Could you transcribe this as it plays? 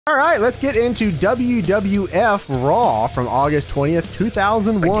All right, let's get into WWF Raw from August 20th,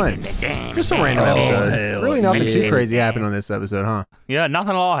 2001. Just a random episode. Really nothing too crazy happened on this episode, huh? Yeah, nothing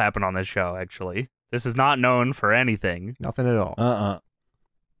at all happened on this show, actually. This is not known for anything. Nothing at all. All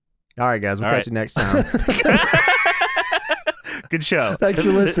right, guys, we'll catch you next time. Good show. Thanks for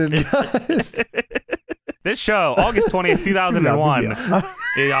listening, guys. This show, August 20th, 2001,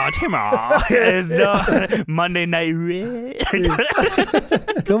 is the Monday Night Raw.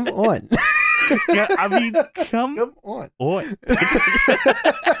 Come on. Yeah, I mean, come on.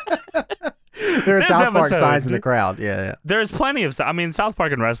 There are South Park signs in the crowd. Yeah. There's plenty of. I mean, South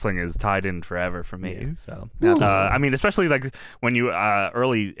Park and wrestling is tied in forever for me. So, I mean, especially like when you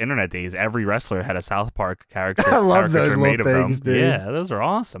early internet days, every wrestler had a South Park character. I love those little things, dude. Yeah, those are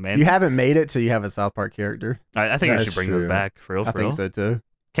awesome, man. You haven't made it till you have a South Park character. I think I should bring those back for real. I think so too.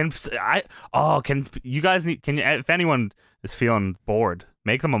 Can you guys need? Can you, if anyone is feeling bored,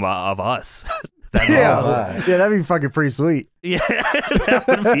 make them of us. Yeah, that'd be fucking pretty sweet. Yeah, that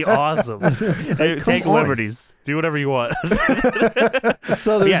would be awesome. Take liberties. Do whatever you want.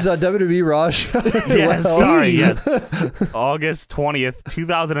 So there's a WWE Raw show. Yes, yes. August 20th,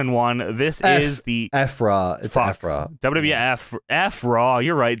 2001. This is the F-Raw. It's F-Raw. WWF F-Raw.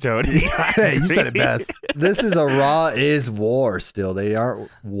 You're right, Tony. Hey, you said it best. This is a Raw is War still. They aren't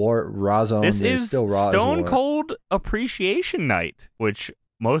Raw Zone. This is still Raw Stone Cold Appreciation Night, which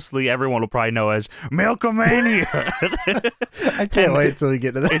mostly everyone will probably know as Milk-O-Mania. I can't wait till we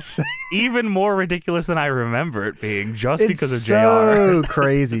get to that. It's even more ridiculous than I remember it being, just because of JR. So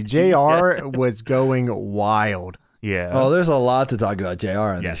crazy. JR was going wild. Yeah. Oh, there's a lot to talk about JR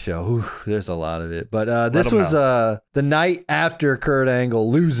on this show. Ooh, there's a lot of it. But this was the night after Kurt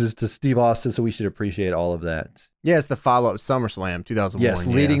Angle loses to Steve Austin, so we should appreciate all of that. Yeah, it's the follow-up SummerSlam 2001. Yes,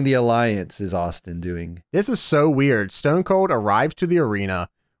 leading the Alliance is Austin doing. This is so weird. Stone Cold arrives to the arena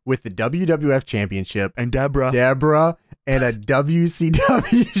with the WWF Championship. And Deborah. And a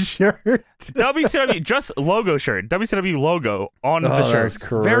WCW shirt. WCW, just logo shirt. WCW logo on the shirt.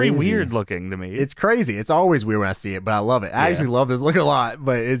 Very weird looking to me. It's crazy. It's always weird when I see it, but I love it. I actually love this look a lot,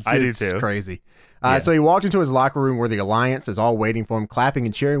 but it's do too. Crazy. So he walked into his locker room where the Alliance is all waiting for him, clapping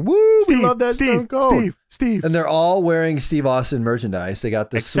and cheering. Woo! We love that Stone Cold. Steve. And they're all wearing Steve Austin merchandise. They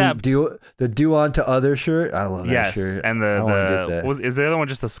got the sweet the Do Unto Other shirt. I love that shirt. And is the other one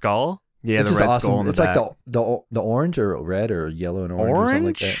just a skull? Yeah, the red skull on the back. Like the orange or red or yellow and orange or something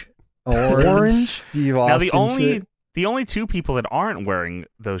like that. Orange. Steve Austin. Now the only two people that aren't wearing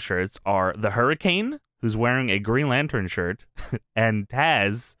those shirts are the Hurricane, who's wearing a Green Lantern shirt, and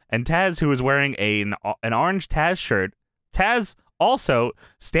Taz, who is wearing an orange Taz shirt. Taz also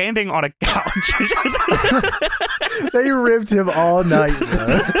standing on a couch. They ripped him all night,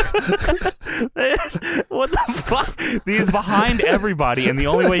 bro. What the fuck? He's behind everybody, and the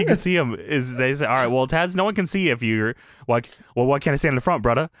only way you can see him is they say, all right, well, Taz, no one can see if you're like, well, why can't I stand in the front,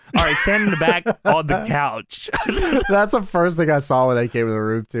 brother? All right, stand in the back on the couch. That's the first thing I saw when they came to the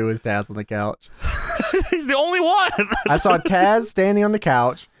roof, too, was Taz on the couch. He's the only one. I saw Taz standing on the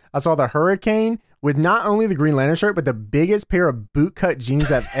couch. I saw the Hurricane with not only the Green Lantern shirt, but the biggest pair of bootcut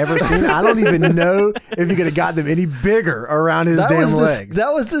jeans I've ever seen. I don't even know if you could have got them any bigger around his damn legs.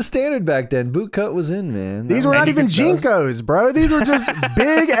 That was the standard back then. Bootcut was in, man. These were not even Jinkos, bro. These were just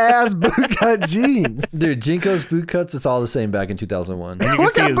big-ass bootcut jeans. Dude, Jinkos, bootcuts, it's all the same back in 2001.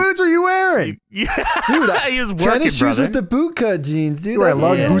 What kind of boots were you wearing? Yeah, dude, he was working, tennis shoes with the bootcut jeans, dude. Right,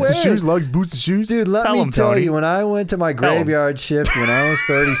 lugs, boots, and shoes. Lugs, boots, and shoes. Dude, let me tell you, when I went to my graveyard shift when I was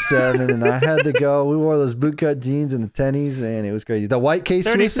 37 and I had to go, we wore those bootcut jeans and the tennies, and it was crazy. The white K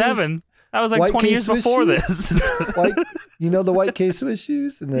Swisses. 37? That was like 20 years before this. You know the white K-Swiss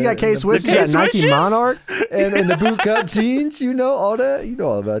shoes? And you got K-Swiss, you got Nike Monarchs. and the bootcut jeans, you know all that? You know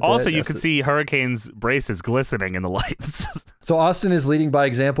all about that. Also, you could see Hurricane's braces glistening in the lights. So Austin is leading by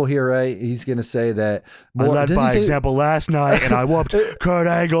example here, right? He's going to say that... I led by example last night, and I whooped Kurt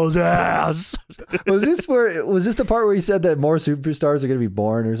Angle's ass. Was this the part where he said that more superstars are going to be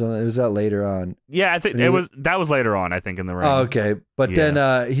born or something? Was that later on? Yeah, I think that was later on, I think, in the ring. Oh, okay. But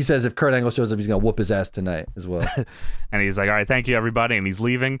then he says if Kurt Angle shows up, he's going to whoop his ass tonight as well. And he's like, all right, thank you, everybody. And he's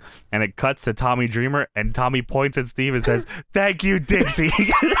leaving. And it cuts to Tommy Dreamer. And Tommy points at Steve and says, thank you, Dixie.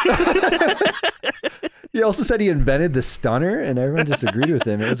 He also said he invented the stunner, and everyone just agreed with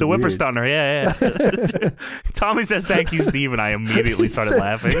him. It was the whipper stunner, yeah. Tommy says, thank you, Steve. And I immediately started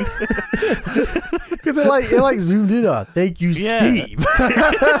laughing. Because it like zoomed in on, thank you, Steve.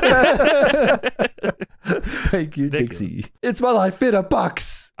 Thank you, Dixie. It's my life in a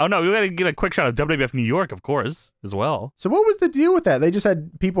box. Oh no, we gotta get a quick shot of WWF New York, of course, as well. So what was the deal with that? They just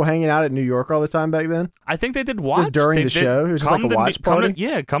had people hanging out at New York all the time back then? I think they did watch. Just during the show? It was just like a watch party?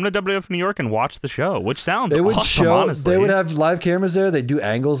 Come to WWF New York and watch the show, which sounds They would awesome, honestly. They would have live cameras there. They do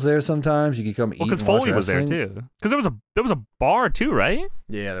angles there sometimes. You could come eat and watch because Foley was there wrestling. too. Because there was a bar too, right?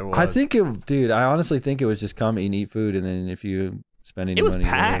 Yeah, there was. I think dude, I honestly think it was just come and eat food, and then if you spend any It was money,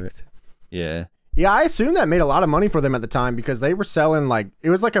 packed. Yeah. Yeah, I assume that made a lot of money for them at the time because they were selling it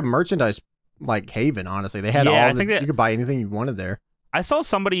was like a merchandise haven. Honestly, they had you could buy anything you wanted there. I saw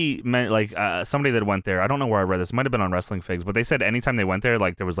somebody somebody that went there. I don't know where I read this. It might have been on Wrestling Figs, but they said anytime they went there,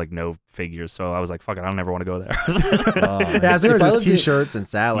 there was no figures. So I was like, fuck it, I don't ever want to go there. Yeah, so it was just T-shirts and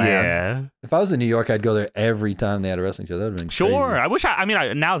salads. Yeah. If I was in New York, I'd go there every time they had a wrestling show. That would have been sure. crazy. I wish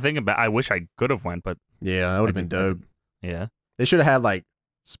now thinking about, I wish I could have went, but yeah, that would have been dope. Yeah, they should have had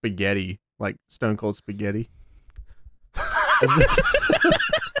spaghetti, Stone Cold spaghetti.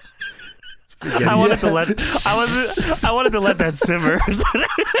 I wanted to let that simmer.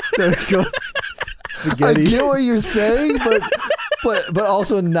 Spaghetti. I get what you're saying, but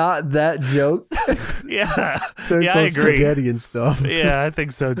also not that joke. Yeah, Stone I Cold agree. Spaghetti and stuff. Yeah, I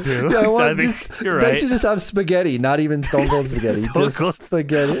think so too. Yeah, I think you're right. They should just have spaghetti, not even Stone Cold spaghetti. Just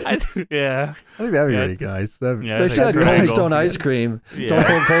spaghetti. Yeah. I think that'd be really nice. They should have Cold Stone ice cream. Yeah.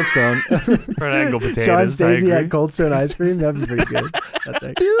 Stone Cold Stone. Kurt Angle potatoes. Sean Stacey had Cold Stone ice cream. That was pretty good. I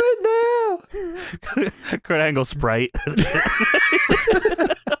think. Do it now. Kurt Angle Sprite.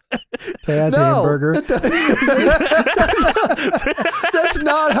 Taz hamburger. That's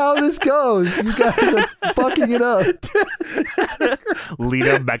not how this goes. You guys are fucking it up.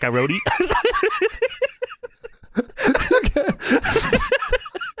 Lita macaroni.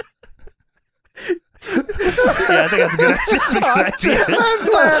 Yeah, I think that's a good idea. I'm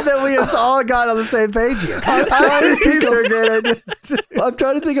glad that we have all got on the same page here. I'm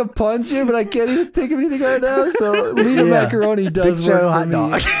trying to think of puns here, but I can't even think of anything right now. So Lita macaroni does Big Show work hot for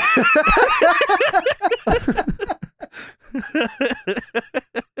dog.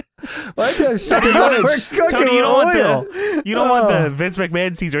 Why do you have sugar lunch? We're cooking Tony, you don't oil. want the Vince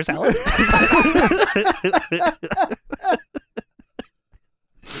McMahon Caesar salad.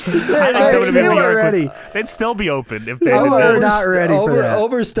 I think WWE New York they'd still be open if they we're did not ready for that.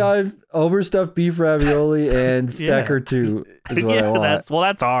 Overstuffed beef ravioli and Stacker 2 is what I want.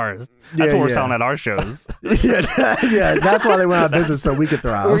 That's ours. That's what we're selling at our shows. yeah, that's why they went out of business so we could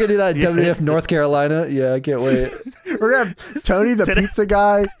thrive. We're gonna do that in WWF North Carolina. Yeah, I can't wait. We're gonna have Tony the pizza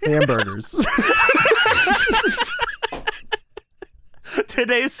guy hamburgers.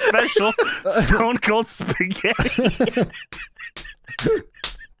 Today's special Stone Cold spaghetti.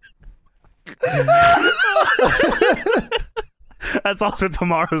 That's also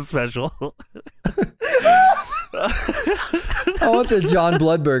tomorrow's special. I want the John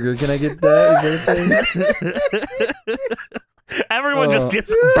Blood Burger. Can I get that? Is that a thing? Everyone just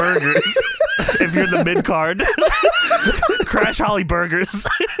gets burgers if you're the mid card. Crash Holly burgers.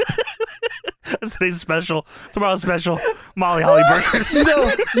 That's today's special. Tomorrow's special. Molly Holly burgers.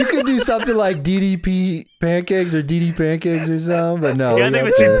 You could do something like DDP pancakes or DD pancakes or something, but no. Yeah, I think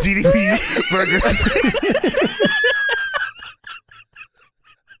they should DDP burgers.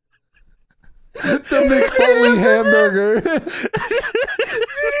 The McFoley hamburger.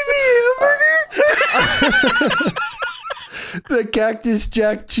 hamburger? The Cactus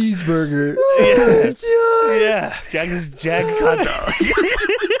Jack cheeseburger. Yeah. Cactus Jack hot dog.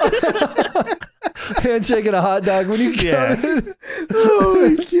 Handshake and a hot dog when you get it. Oh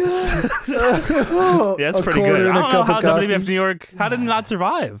my god. Yeah, that's pretty good. I don't know how WWF New York, how did it not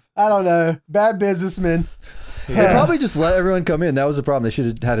survive? I don't know. Bad businessmen. They probably just let everyone come in. That was the problem. They should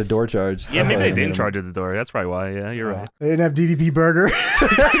have had a door charge. Yeah, maybe they didn't charge at the door. That's probably why. Yeah, you're right. They didn't have DDP burger.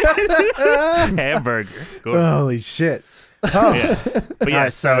 Hamburger. Holy shit. Oh. Yeah. But yeah,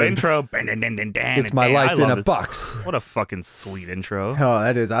 Right, so so- intro. It's my life in a box. What a fucking sweet intro. Oh,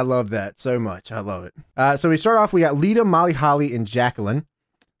 that is. I love that so much. I love it. So we start off. We got Lita, Molly Holly, and Jacqueline.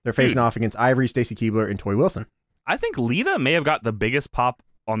 They're facing off against Ivory, Stacy Keibler, and Toy Wilson. I think Lita may have got the biggest pop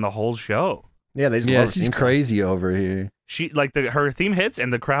on the whole show. Yeah, they just love her she's theme song. crazy over here. She her theme hits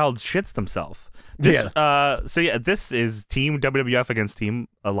and the crowd shits themselves. This this is Team WWF against Team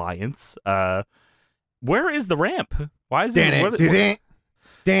Alliance. Where is the ramp? Why is it?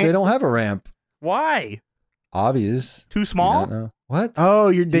 They don't have a ramp. Why? Obvious. Too Do you small? not know? What? Oh,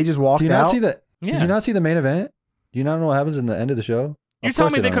 they just walked Do you not out? see that? Yeah. Did you not see the main event? Do you not know what happens in the end of the show? You're Of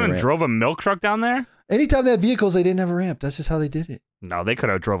telling course me they don't have a couldn't ramp. drove a milk truck down there? Anytime they had vehicles, they didn't have a ramp. That's just how they did it. No, they could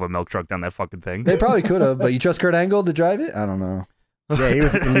have drove a milk truck down that fucking thing. They probably could have, but you trust Kurt Angle to drive it? I don't know. Yeah, he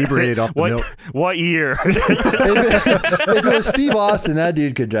was inebriated off the milk. What year? If it was Steve Austin, that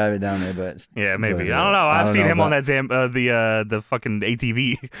dude could drive it down there. But yeah, maybe. I don't know. I've seen him on that the fucking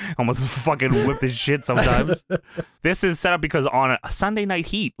ATV. Almost fucking whipped his shit sometimes. This is set up because on a Sunday Night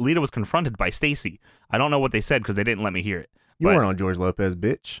Heat, Lita was confronted by Stacy. I don't know what they said because they didn't let me hear it. You weren't on George Lopez,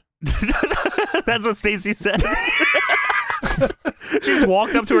 bitch. That's what Stacy said. She just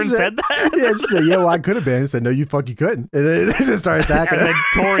walked up to her and said that? Yeah, she said, yeah, well, I could have been. He said, no, you fucking couldn't. And then they just started attacking and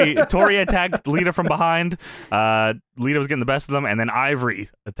her. then Tori attacked Lita from behind. Lita was getting the best of them, and then Ivory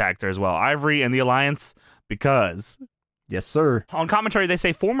attacked her as well. Ivory and the Alliance, because... Yes, sir. On commentary, they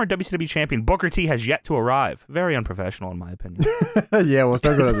say former WCW champion Booker T has yet to arrive. Very unprofessional, in my opinion. Yeah, well,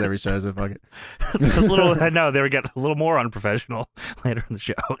 Stone Cold does every show, so fuck it. I know, they would get a little more unprofessional later in the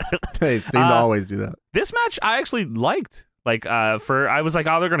show. They seem to always do that. This match I actually liked. I was like,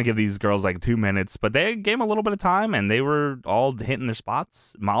 oh, they're going to give these girls like 2 minutes, but they gave them a little bit of time and they were all hitting their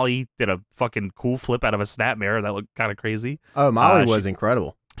spots. Molly did a fucking cool flip out of a snap mirror that looked kind of crazy. Oh, Molly was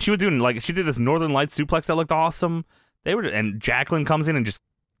incredible. She was doing she did this Northern Lights suplex that looked awesome. And Jacqueline comes in and just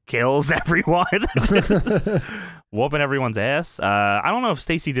kills everyone, whooping everyone's ass. I don't know if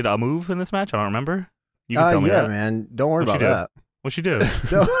Stacy did a move in this match. I don't remember. You can tell me that. Man. Don't worry about that. What'd she do?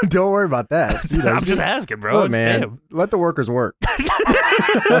 Don't worry about that. I'm just asking, bro. Look, man, let the workers work.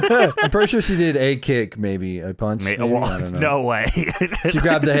 I'm pretty sure she did a kick, maybe a punch. Maybe? No way. She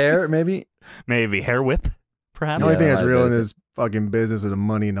grabbed the hair, maybe. Maybe hair whip, perhaps. The only thing that's real in this fucking business is the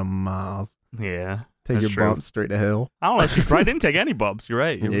money and the miles. Yeah. Take your bumps straight to hell. I don't know. She probably didn't take any bumps. You're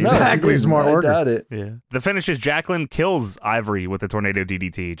right. Exactly. Smart worker. I doubt it. Yeah. The finish is Jacqueline kills Ivory with the tornado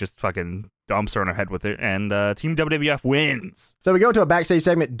DDT. Just fucking dumps her on her head with it. And Team WWF wins. So we go into a backstage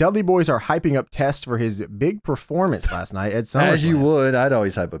segment. Dudley Boys are hyping up Test for his big performance last night at SummerSlam. As you would. I'd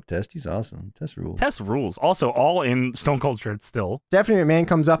always hype up Test. He's awesome. Test rules. Test rules. Also, all in Stone Cold shirts still. Stephanie McMahon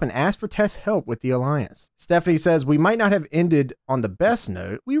comes up and asks for Test's help with the Alliance. Stephanie says, we might not have ended on the best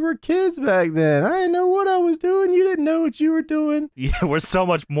note. We were kids back then. I didn't know what I was doing. You didn't know what you were doing. Yeah, we're so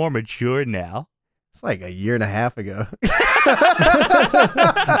much more mature now. It's like a year and a half ago.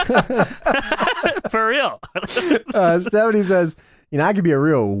 For real. Stephanie says, I could be a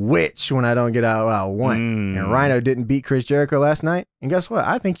real witch when I don't get out what I want. And Rhino didn't beat Chris Jericho last night. And guess what?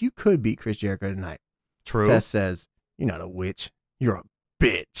 I think you could beat Chris Jericho tonight. True. Tess says, you're not a witch. You're a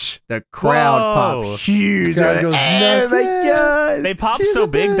bitch. The crowd popped huge. God goes nuts. Oh my God. They popped so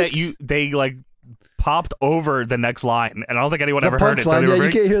big that they popped over the next line, and I don't think anyone ever heard it. So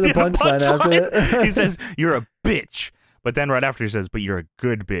you can't hear the punchline after it. He says, "You're a bitch," but then right after he says, "But you're a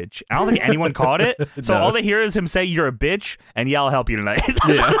good bitch." I don't think anyone caught it. So all they hear is him say, "You're a bitch," and yeah, I'll help you tonight.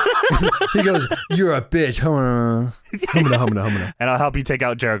 Yeah. He goes, "You're a bitch." Humana. And I'll help you take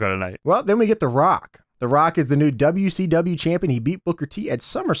out Jericho tonight. Well, then we get The Rock. The Rock is the new WCW champion. He beat Booker T at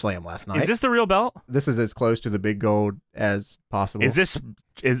SummerSlam last night. Is this the real belt? This is as close to the big gold as possible. Is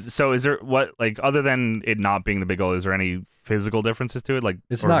there what, like, other than it not being the big gold, is there any physical differences to it? Like,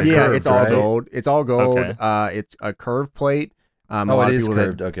 it's not curved, curved, it's all right? gold. It's all gold. Okay. It's a curved plate. It is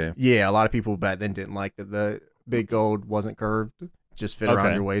curved. Okay. Yeah, a lot of people back then didn't like that the big gold wasn't curved. Just fit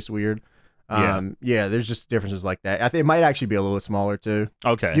around your waist weird. Yeah, there's just differences like that. I think it might actually be a little smaller too.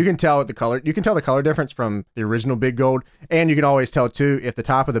 Okay. You can tell the color. You can tell the color difference from the original big gold, and you can always tell too if the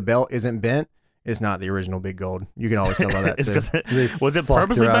top of the belt isn't bent. It's not the original big gold. You can always tell by that too. Was it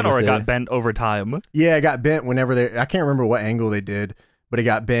purposely bent or it got bent over time? Yeah, it got bent whenever I can't remember what angle they did, but it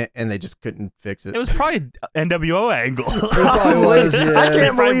got bent and they just couldn't fix it. It was probably NWO angle. Probably was, yeah. I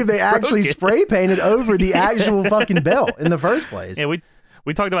can't believe they actually spray painted over the actual fucking belt in the first place. Yeah,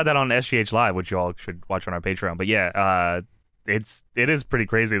 we talked about that on SGH Live, which you all should watch on our Patreon. But yeah, it is pretty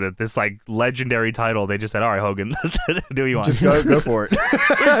crazy that this like legendary title, they just said, all right, Hogan, do what you want. Just go for it.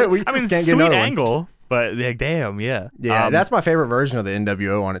 I mean, sweet angle, but like, damn, yeah. Yeah, that's my favorite version of the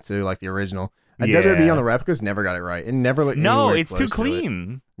NWO on it too, like the original. WWE on the replicas never got it right. It never looked it's too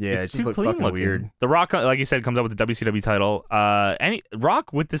clean. Yeah, it's it just too looked clean fucking looking. weird. The Rock, like you said, comes up with the WCW title.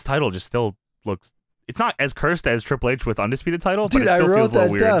 Rock with this title just still looks. It's not as cursed as Triple H with undisputed title, dude, but it still feels a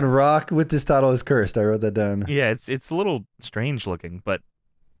little weird. I wrote that down. Rock with this title is cursed. I wrote that down. Yeah, it's a little strange looking, but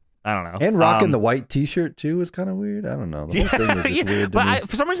I don't know. And Rock in the white T-shirt too is kind of weird. I don't know. The whole thing is just weird to me.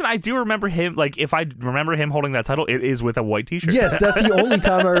 For some reason, I do remember him. Like, if I remember him holding that title, it is with a white T-shirt. Yes, that's the only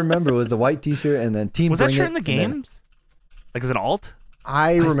time I remember was the white T-shirt and then Team. Was that shirt in the games? Like as an alt?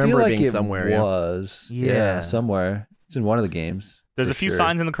 I remember like it being somewhere. Yeah, somewhere. It's in one of the games. There's a few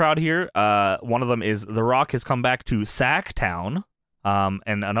signs in the crowd here. One of them is The Rock has come back to Sacktown, and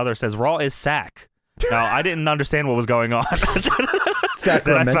another says Raw is Sack. Now, I didn't understand what was going on.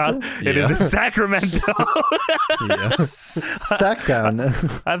 Sacramento? that I found. It is in Sacramento.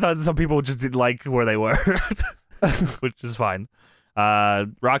 Sacktown. I thought some people just didn't like where they were, which is fine.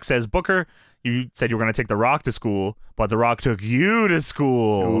 Rock says, Booker, you said you were going to take The Rock to school, but The Rock took you to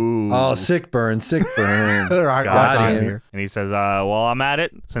school. Ooh. Oh, sick burn. The Rock Got got him. here. And he says, well, I'm at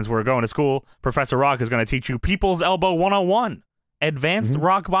it. Since we're going to school, Professor Rock is going to teach you People's Elbow 101, Advanced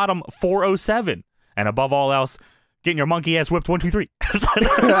Rock Bottom 407, and above all else, getting your monkey ass whipped 1, 2, 3.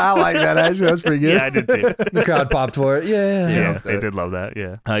 I like that, actually. That's pretty good. Yeah, I did too. The crowd popped for it. Yeah, they did love that.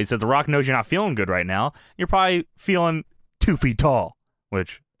 Yeah. He says, The Rock knows you're not feeling good right now. You're probably feeling 2 feet tall,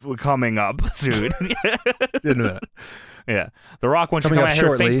 which coming up soon. Yeah. The Rock wants you to come out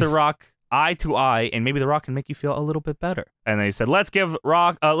here, face The Rock eye to eye, and maybe The Rock can make you feel a little bit better. And then he said, let's give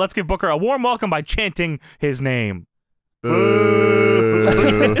Booker a warm welcome by chanting his name. Boo.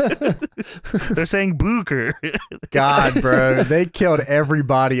 They're saying Booker. God, bro, they killed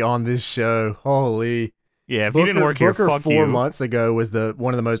everybody on this show. Holy. Yeah, if you didn't work here, Booker fuck 4 you. months ago was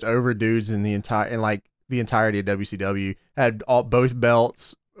one of the most over dudes in the entirety of WCW. Had both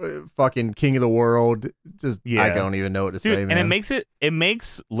belts, fucking king of the world. I don't even know what to say, man. And it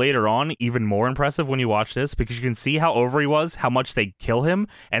makes later on even more impressive when you watch this, because you can see how over he was, how much they kill him,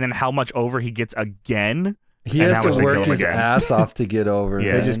 and then how much over he gets again. He has to work his ass off to get over.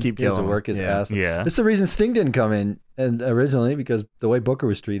 Yeah. Man. They just keep killing him. He has to work his ass off. Yeah. That's the reason Sting didn't come in originally, because the way Booker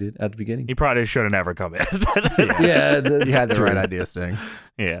was treated at the beginning. He probably should have never come in. Yeah, you had the right idea, Sting.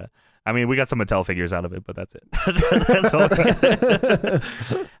 Yeah. I mean, we got some Mattel figures out of it, but that's it. That's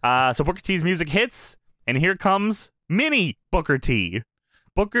all. So Booker T's music hits, and here comes Mini Booker T.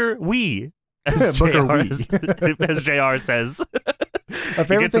 Booker Wee, as as JR says.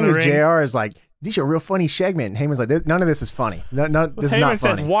 If everything is JR is like, these are a real funny segment. And Heyman's like, none of this is funny. No, this is not funny. Heyman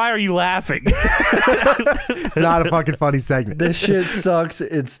says, why are you laughing? It's not a fucking funny segment. This shit sucks.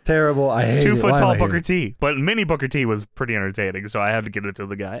 It's terrible. I hate it. 2 foot tall Booker T. But Mini Booker T was pretty entertaining, so I have to give it to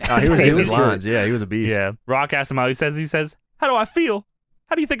the guy. He was getting his lines. Yeah, he was a beast. Yeah. Rock asked him how he says, how do I feel?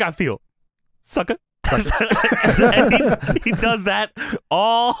 How do you think I feel? Sucker. And he does that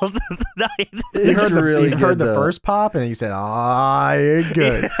all the night. He heard the first pop, and he said, you're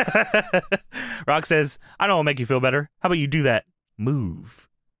good. Rock says, I know it'll make you feel better. How about you do that move?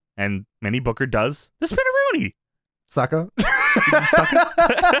 And Mini Booker does the spinneroonie. Sucker.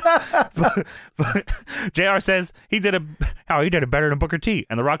 but JR says he did it better than Booker T.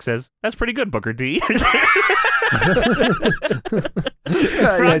 And The Rock says, that's pretty good, Booker T.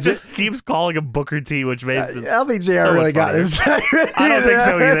 Rock just keeps calling him Booker T, which makes I don't think JR really got this. I don't think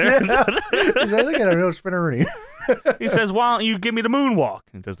so either. I think I got a real spinneroonie. He says, why don't you give me the moonwalk?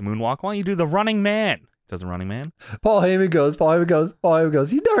 He does the moonwalk. Why don't you do the running man? Does the running man? Paul Heyman goes.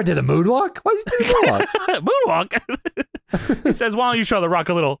 He never did a moonwalk. Why did you do a moonwalk? Moonwalk. He says, why don't you show The Rock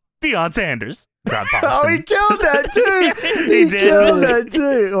a little Deion Sanders? Oh, he killed that too. He did. Killed that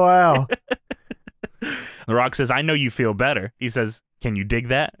too. Wow. The Rock says, I know you feel better. He says, can you dig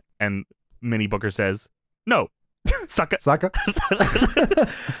that? And Mini Booker says, no. Suck it. Sucker.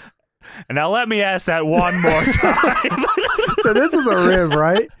 And now let me ask that one more time. So this is a rib,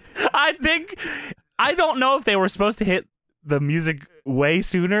 right? I don't know if they were supposed to hit the music way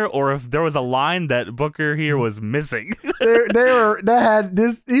sooner, or if there was a line that Booker here was missing. This is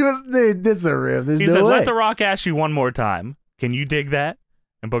a rib. There's He no says, way. let The Rock ask you one more time. Can you dig that?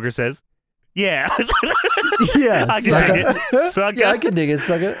 And Booker says, yeah. Yeah, I can dig it. Suck Yeah, it. I can dig it.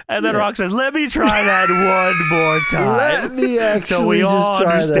 Suck it. And then Rock says, let me try that one more time. Let me actually so we all just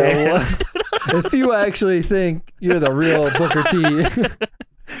try understand. that one. If you actually think you're the real Booker T.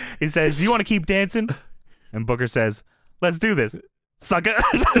 He says, you want to keep dancing? And Booker says, let's do this. Sucker.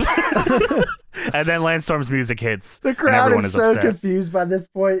 And then Landstorm's music hits. The crowd is so upset. confused by this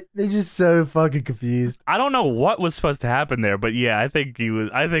point. They're just so fucking confused. I don't know what was supposed to happen there, but yeah, I think it was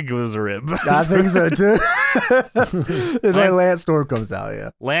a rib. I think so too. And then Lance Storm comes out,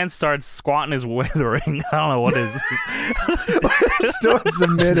 yeah. Lance starts squatting his way to the ring. I don't know what is. Lance Storm's a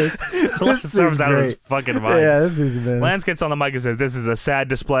menace. Lance Storm's out of his fucking mind. Yeah, this is a menace. Lance gets on the mic and says, this is a sad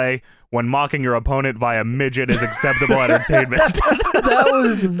display when mocking your opponent via midget is acceptable entertainment. That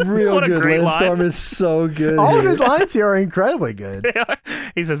was real What a good. great line. Landstorm is so good. All of his lines here are incredibly good.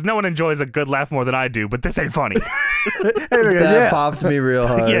 He says, no one enjoys a good laugh more than I do, but this ain't funny. That popped me real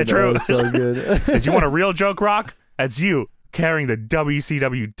hard. Yeah, true. That was so good. Did you want a real joke, Rock? That's you carrying the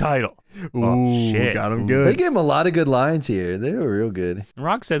WCW title. Ooh, shit. got him They good. gave him a lot of good lines here. They were real good.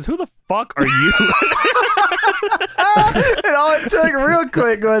 Rock says, who the fuck are you? And all it took real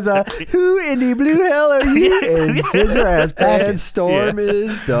quick was, who in the blue hell are you? And send your ass back. And Storm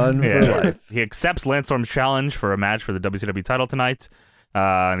is done for life. He accepts Lance Storm's challenge for a match for the WCW title tonight.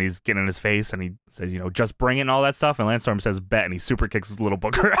 And he's getting in his face, and he says, just bring it and all that stuff. And Lance Storm says, bet, and he super kicks little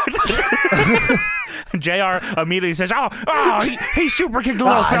Booker out. And JR immediately says, he super kicked a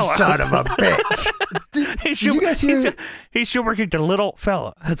little fella. Son of a bitch. Did you guys hear? He super kicked a little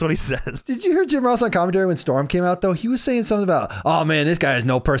fella. That's what he says. Did you hear Jim Ross on commentary when Storm came out, though? He was saying something about, oh, man, this guy has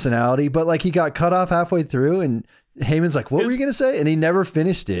no personality. But, like, he got cut off halfway through, and Heyman's like, what were you going to say? And he never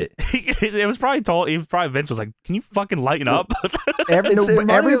finished it. It was probably Vince was like, can you fucking lighten up?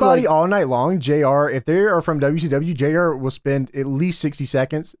 Everybody all night long, JR, if they are from WCW, JR will spend at least 60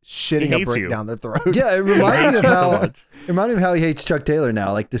 seconds shitting a brick down their throat. Yeah, it reminded me of how he hates Chuck Taylor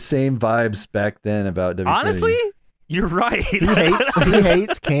now. Like the same vibes back then about WCW. Honestly, you're right. He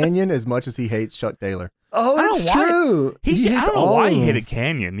hates Canyon as much as he hates Chuck Taylor. Oh, that's true. I don't know why he hated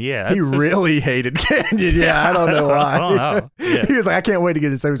Canyon. Yeah, he really hated Canyon. Yeah, I don't know why. I don't know. Yeah. He was like, I can't wait to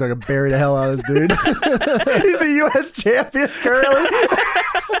get this so I can bury the hell out of this dude. He's the U.S. champion currently.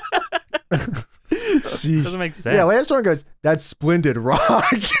 Doesn't make sense. Yeah, Lance Storm goes, that's splendid rock.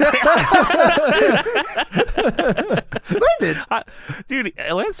 Splendid. Dude,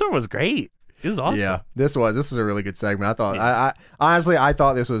 Lance Storm was great. It was awesome. Yeah, this was a really good segment. I thought, I honestly, I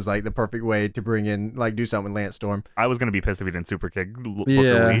thought this was like the perfect way to bring in, like, do something with Lance Storm. I was gonna be pissed if he didn't super kick. Booker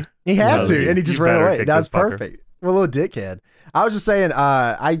Lee. He had to, and he just ran away. That was perfect. Well, a little dickhead. I was just saying,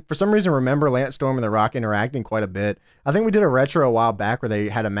 I for some reason remember Lance Storm and The Rock interacting quite a bit. I think we did a retro a while back where they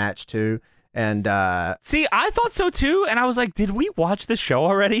had a match too. And see, I thought so too, and I was like, did we watch the show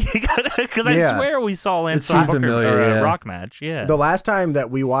already? Because I swear we saw Lance Storm a Rock match. Yeah, the last time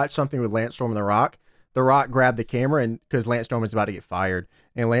that we watched something with Lance Storm and The Rock grabbed the camera, and because Lance Storm was about to get fired,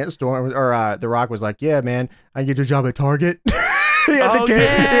 and Lance Storm or The Rock was like, yeah, man, I can get your job at Target. He had the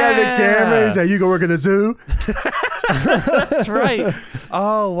camera. He's like, you go work at the zoo. That's right.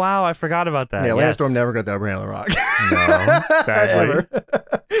 Oh, wow. I forgot about that. Yeah, Lance Storm never got the upper hand on The Rock. No, sadly.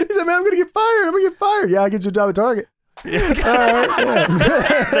 He said, man, I'm going to get fired. I'm going to get fired. Yeah, I get your job at Target. All right, yeah.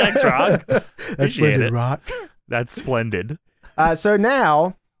 Thanks, Rock. That's splendid, Rock. That's splendid. So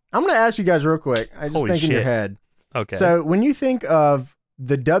now, I'm going to ask you guys real quick. I just think in your head. Okay. So when you think of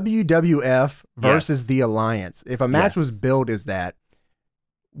the WWF versus the Alliance, if a match was billed as that,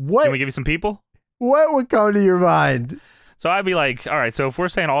 what? Can we give you some people? What would come to your mind? So I'd be like, all right, so if we're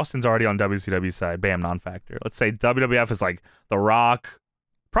saying Austin's already on WCW's side, bam, non-factor. Let's say WWF is like The Rock,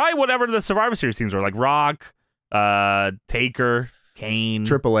 probably whatever the Survivor Series teams were, like Rock, Taker, Kane,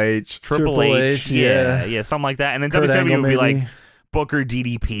 Triple H, yeah, something like that. And then Kurt WCW Angle, would be maybe. like Booker,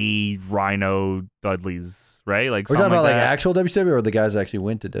 DDP, Rhino, Dudley's, right? Like we're something talking about like actual WCW or the guys that actually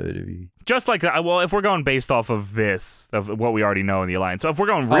went to WWE? Just like that. Well, if we're going based off of this, of what we already know in the Alliance. So if we're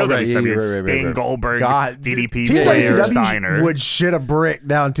going real WCW, it's Sting, Goldberg, DDP, Flair, Steiner. Would shit a brick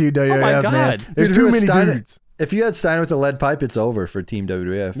down TWF. Oh my God. Man. There's Dude, too many dudes. If you had Steiner with a lead pipe, it's over for Team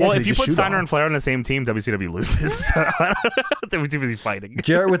WWF. Well, if you put Steiner and Flair on the same team, WCW loses. They were too busy fighting.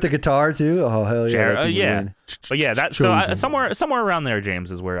 Jarrett with the guitar too. Oh hell yeah! Jarrett, yeah. But yeah, that so somewhere around there,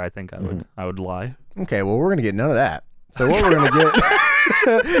 James, is where I think I would lie. Okay, well, we're gonna get none of that. So what we're gonna get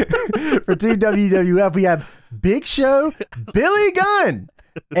for Team WWF, we have Big Show, Billy Gunn,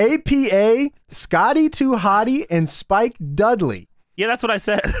 APA, Scotty 2 Hotty, and Spike Dudley. Yeah, that's what I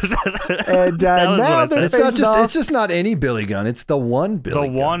said. And now it's just not any Billy Gunn. It's the one Billy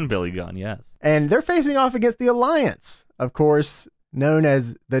Gunn. The one Billy Gunn, yes. And they're facing off against the Alliance, of course, known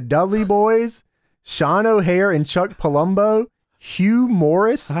as the Dudley Boys, Sean O'Hare and Chuck Palumbo, Hugh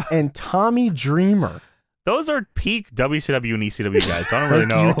Morris, and Tommy Dreamer. Those are peak WCW and ECW guys. So I don't really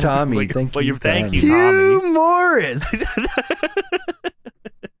know. Thank you, Tommy. Thank you, Tommy. Hugh Morris.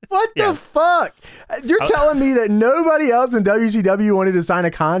 What the fuck? You're telling me that nobody else in WCW wanted to sign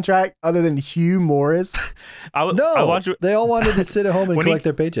a contract other than Hugh Morris? They all wanted to sit at home and collect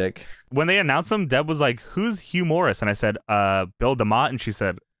their paycheck. When they announced him, Deb was like, who's Hugh Morris? And I said, Bill DeMott. And she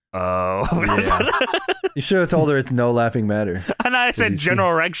said, oh. Yeah. You should have told her it's no laughing matter. And I said, General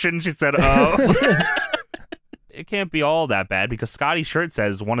Erection. She said, oh. It can't be all that bad because Scotty's shirt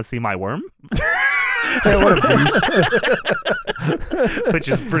says, want to see my worm? Hey, what a beast. Which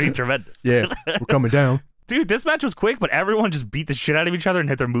is pretty tremendous. Yeah, we're coming down. Dude, this match was quick, but everyone just beat the shit out of each other and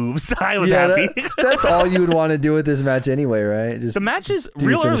hit their moves. I was happy. That's all you would want to do with this match anyway, right? Just the match is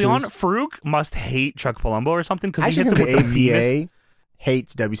real early on. Farouk must hate Chuck Palumbo or something because he hits him with the the meanest.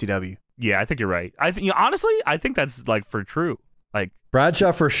 Hates WCW. Yeah, I think you're right. Honestly, I think that's like for true. Like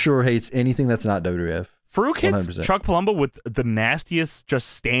Bradshaw for sure hates anything that's not WWF. Farouk hits 100%. Chuck Palumbo with the nastiest, just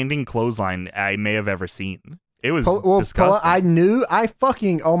standing clothesline I may have ever seen. It was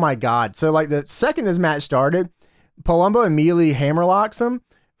disgusting. Oh my God. So like the second this match started, Palumbo immediately hammerlocks him,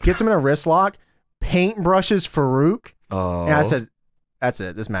 gets him in a wrist lock, paintbrushes Farouk. Oh. And I said, That's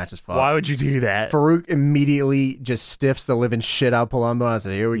it. This match is fucked. Why would you do that? Farouk immediately just stiffs the living shit out of Palumbo. I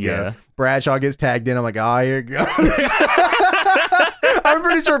said, here we go. Bradshaw gets tagged in. I'm like, oh, here it goes. I'm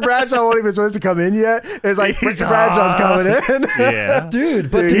pretty sure Bradshaw wasn't even supposed to come in yet. It's like, Bradshaw's coming in. Yeah. Dude,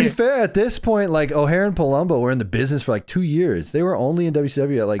 but to be fair, at this point, like, O'Hare and Palumbo were in the business for like 2 years. They were only in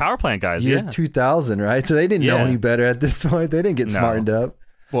WCW at like Power plant guys, year 2000, right? So they didn't know any better at this point. They didn't get smartened up.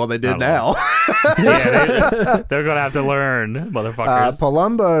 Well, they did now. They're going to have to learn, motherfuckers.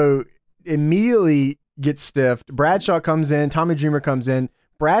 Palumbo immediately gets stiffed. Bradshaw comes in. Tommy Dreamer comes in.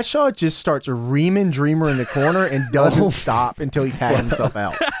 Bradshaw just starts reaming Dreamer in the corner and doesn't stop until he tags himself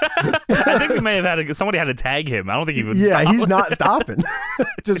out. I think we may have had somebody had to tag him. I don't think he would stop. He's not stopping.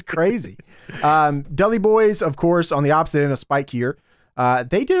 Just crazy. Dudley Boys, of course, on the opposite end of Spike here.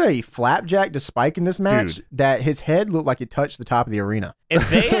 They did a flapjack to Spike in this match that his head looked like it touched the top of the arena. If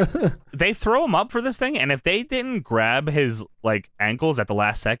they throw him up for this thing, and if they didn't grab his like ankles at the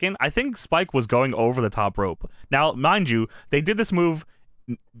last second, I think Spike was going over the top rope. Now, mind you, they did this move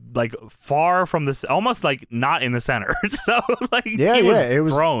like far from this, almost like not in the center. So like it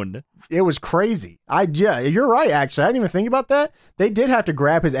was thrown. It was crazy. You're right. Actually, I didn't even think about that. They did have to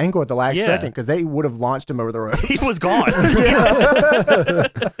grab his ankle at the last second because they would have launched him over the ropes. He was gone.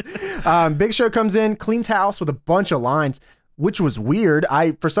 Big Show comes in, cleans house with a bunch of lines, which was weird.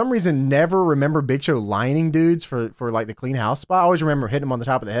 I, for some reason, never remember Big Show lining dudes for like the clean house spot. I always remember hitting him on the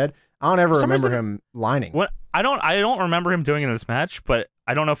top of the head. I don't ever remember him lining. I don't remember him doing it in this match, but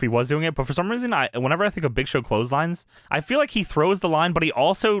I don't know if he was doing it. But for some reason, whenever I think of Big Show clotheslines, I feel like he throws the line, but he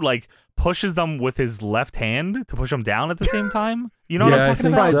also like pushes them with his left hand to push them down at the same time. You know what I'm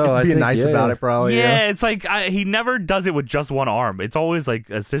talking about? So. Being nice about it, probably. Yeah, it's like he never does it with just one arm. It's always like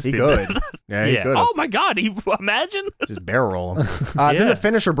assisted. He could. He could. Oh my God! Imagine just barrel roll him. Then the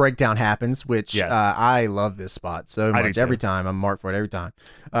finisher breakdown happens, which I love this spot so much. Every time I'm marked for it. Every time.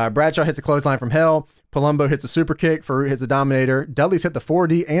 Bradshaw hits a clothesline from hell. Palumbo hits a super kick. Farouk hits the Dominator. Dudley's hit the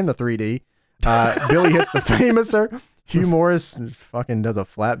 4D and the 3D. Billy hits the Famouser. Hugh Morris fucking does a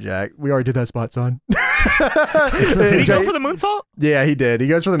flapjack. We already did that spot, son. Did he go for the moonsault? Yeah, he did. He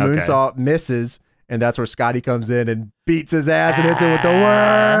goes for the moonsault, misses, and that's where Scotty comes in and beats his ass and hits him with the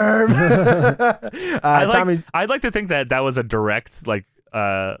worm. I'd like to think that was a direct like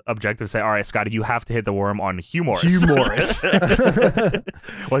objective. Say, all right, Scotty, you have to hit the worm on Hugh Morris. Hugh Morris.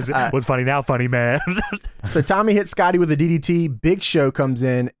 What's funny now, funny man. So Tommy hits Scotty with a DDT. Big Show comes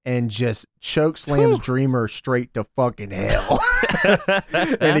in and just choke slams Dreamer straight to fucking hell.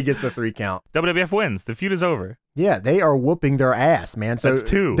 And he gets the 3 count. WWF wins. The feud is over. Yeah, they are whooping their ass, man. So that's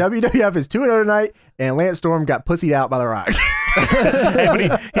 2. WWF is 2-0 tonight, and Lance Storm got pussied out by The Rock. Hey,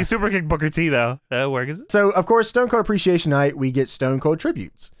 but he super kicked Booker T though. Where is it? So of course, Stone Cold Appreciation Night, we get Stone Cold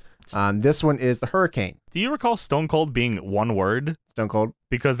tributes. This one is the Hurricane. Do you recall Stone Cold being one word? Stone Cold,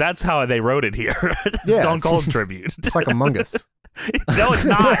 because that's how they wrote it here. Stone Cold tribute. It's like Among Us. No, it's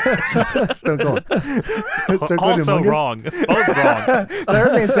not. Stone Cold. Stone Cold also wrong. Both wrong. The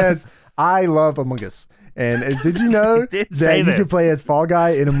Hurricane says, "I love Among Us." And did you know that you can play as Fall Guy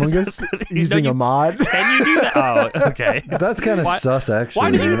in Among Us using a mod? Can you do that? Oh, okay. That's kind of sus, actually.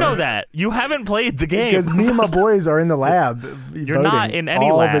 Why did you know that? You haven't played the game. Because me and my boys are in the lab. You're not in any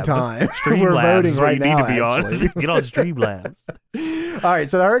all lab. All the time. Stream We're labs voting right now, need to be actually. on. Get on Streamlabs. All right,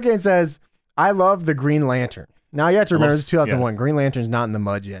 so the Hurricane says, "I love the Green Lantern." Now you have to remember, this is 2001. Yes. Green Lantern's not in the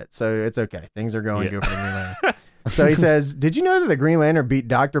mud yet, so it's okay. Things are going good for the Green Lantern. So he says, "Did you know that the Green Lantern beat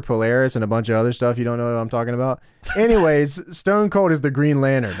Dr. Polaris and a bunch of other stuff? You don't know what I'm talking about?" Anyways, Stone Cold is the Green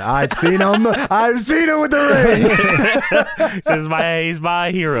Lantern. I've seen him. I've seen him with the ring. He's my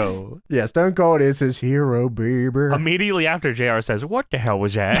hero. Yeah, Stone Cold is his hero, baby. Immediately after JR says, "What the hell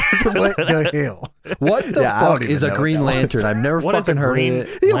was that?" What the hell? What the fuck is a Green Lantern? I've never fucking heard of it.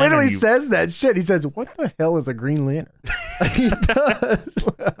 He literally says that shit. He says, "What the hell is a Green Lantern?" He does.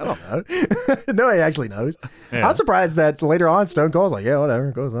 I don't know. No, he actually knows. Yeah. I'm surprised that later on Stone Cold's like, "Yeah,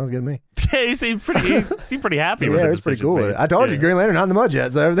 whatever. Cool, sounds good to me." Yeah, he seemed pretty happy with it. Yeah, it's pretty cool. I told you, Green Lantern not in the mud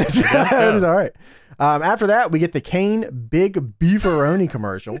yet, so everything's all right. After that, we get the Kane Big Beefaroni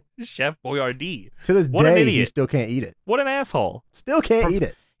commercial. Chef Boyardee. To this day, he still can't eat it. What an asshole. Still can't eat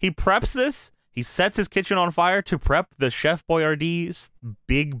it. He preps this. He sets his kitchen on fire to prep the Chef Boyardee's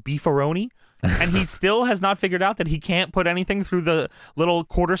Big Beefaroni. And he still has not figured out that he can't put anything through the little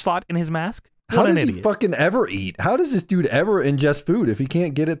quarter slot in his mask. How does he fucking ever eat? How does this dude ever ingest food if he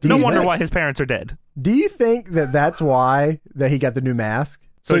can't get it through No wonder why his parents are dead. Do you think that that's why that he got the new mask?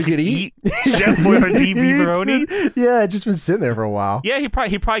 So he could eat? Chef Boyardee beefaroni? Yeah, it's just been sitting there for a while. Yeah, he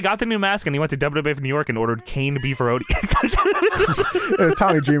probably got the new mask and he went to WWF New York and ordered caned beefaroni. It was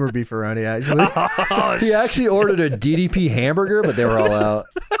Tommy Dreamer beefaroni, actually. Oh, He actually ordered a DDP hamburger, but they were all out.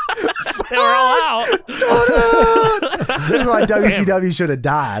 they were all out. This is why WCW should have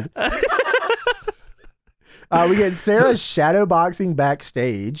died. We get Sarah shadowboxing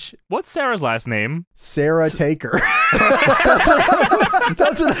backstage. What's Sarah's last name? Sarah Taker.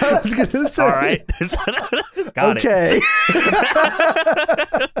 That's what I was going to say. All right. Got okay.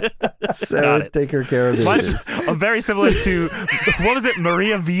 Sarah, Got it. take her care of business. Very similar to, what was it,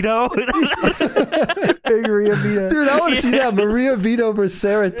 Maria Vito? Big Maria Vito. Dude, I want to see that. Maria Vito versus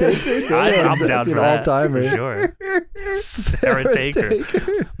Sarah Taker. I'm down for that. all-timer. For sure. Sarah Taker.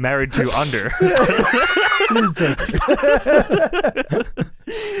 Married to Under.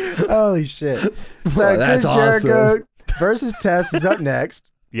 Holy shit. So Well, that's Chris Jericho awesome. versus Test is up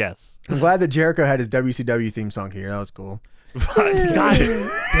next. Yes. I'm glad that Jericho had his WCW theme song here. That was cool. God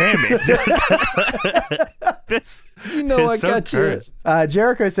damn it. This You know, I is so got you. cursed.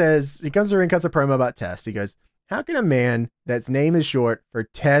 Jericho says, he comes to the ring, cuts a promo about Test. He goes, how can a man that's name is short for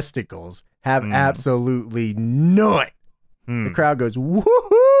testicles have absolutely none? The crowd goes,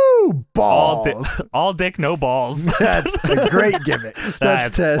 woohoo, balls. All dick, no balls. That's a great gimmick.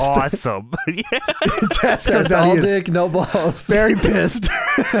 That's Test. Awesome. Test comes That's out, all he is dick, no balls. very pissed.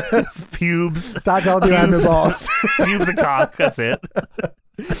 Pubes. Stop telling me I have no balls. Pubes and cock. That's it.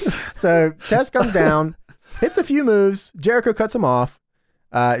 So Test comes down, hits a few moves. Jericho cuts him off.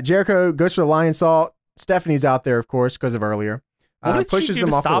 Jericho goes for the lion salt. Stephanie's out there, of course, because of earlier. What did Pushes she do him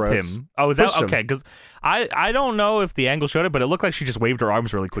to off the stop ropes. him? Oh, is that Pushed him. okay? Because I don't know if the angle showed it, but it looked like she just waved her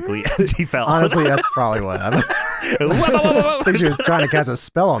arms really quickly and she fell. Honestly, that's probably what happened. I think she was trying to cast a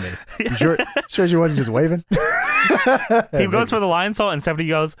spell on me. You sure she wasn't just waving? He goes for the lion salt, and Stephanie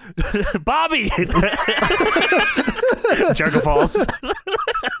goes, Bobby! Jericho falls.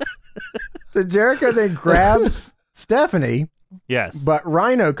 So Jericho then grabs Stephanie, Yes. but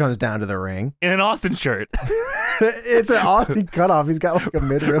Rhino comes down to the ring. In an Austin shirt. It's an Austin cutoff. He's got like a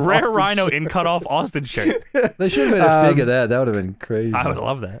midriff. Rare Austin Rhino shirt. in cutoff Austin shirt. They should have made a fig of that. That would have been crazy. I would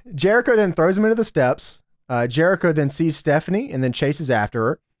love that. Jericho then throws him into the steps. Jericho then sees Stephanie and then chases after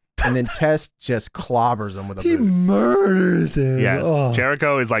her. And then Test just clobbers him with a He boot. murders him. Yes. Oh.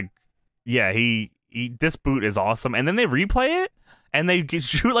 Jericho is like, yeah, this boot is awesome. And then they replay it. And they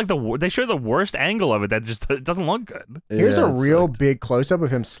shoot like they show the worst angle of it that just it doesn't look good. Here's Yeah, a it real sucked. big close up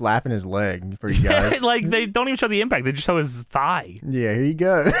of him slapping his leg for you guys. Like they don't even show the impact; they just show his thigh. Yeah, here you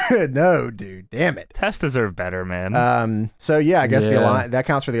go. No, dude, damn it. Test deserve better, man. So yeah, I guess the Yeah. alliance that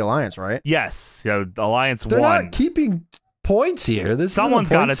counts for the alliance, right? Yes, so the Alliance They're won. not keeping points here. This Someone's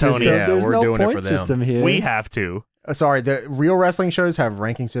is a point gotta, Tony. system. Yeah, There's we're no doing it point for them. system here. We have to. Sorry, the real wrestling shows have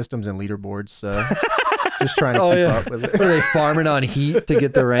ranking systems and leaderboards. Just trying to Oh keep yeah. up with it. Are they farming on heat to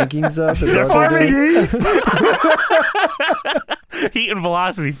get the rankings up? Is They're that what farming doing? Heat and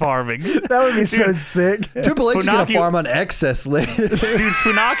velocity farming. That would be so sick. Triple H is gonna Funaki- farm on excess later. Dude,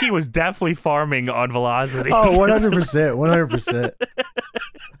 Funaki was definitely farming on velocity. Oh, 100%.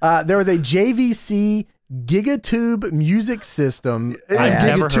 100%. There was a JVC Gigatube music system. It was I've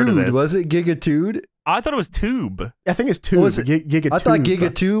never heard of Gigatude. this. Was it Gigatude? I thought it was Tube. I think it's Tube. Was it- Gigatube. I thought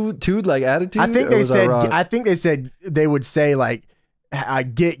Gigatude like attitude. I think or they was I said. wrong? I think they said they would say like, "I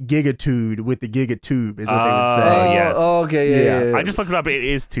get Gigatude with the Gigatube" is what they would say. Oh, yes. Oh, okay, yeah. I just looked it up. It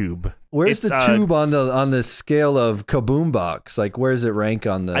is Tube. Where's It's, the tube on the scale of Kaboom Box? Like, where does it rank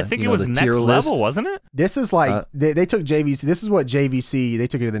on the? I think you it know, was the next tier level, list? wasn't it? This is like they took JVC. This is what JVC they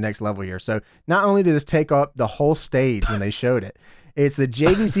took it to the next level here. So not only did this take up the whole stage when they showed it, it's the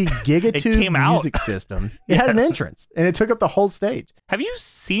JVC Gigatube came out. music system. It had an Yes. entrance and it took up the whole stage. Have you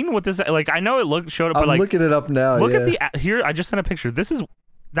seen what this like? I know it showed up, but I'm like, looking it up now. look yeah. at the here. I just sent a picture.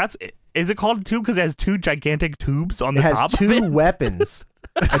 Is it called a tube because it has two gigantic tubes on It the has top? two of it? weapons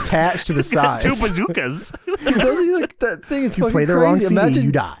attached to the sides. Two bazookas. Like, that thing is If you fucking play the crazy. wrong CD, Imagine,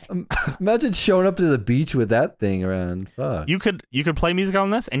 you die. imagine showing up to the beach with that thing around. Fuck. You could play music on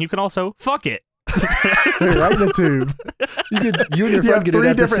this, and you can also fuck it. Right in the tube. You and your friend have could do it three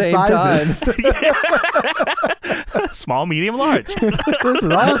at the different same sizes. Small, medium, large. This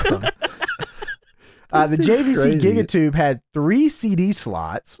is awesome. The This is JVC crazy. Gigatube had 3 CD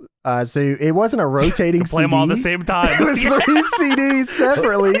slots, so it wasn't a rotating Play CD. them all at the same time. It was 3 CDs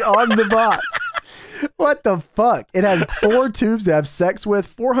separately on the box. What the fuck? It had 4 tubes to have sex with,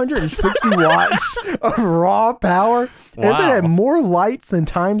 460 watts of raw power. And it said it had Wow. more lights than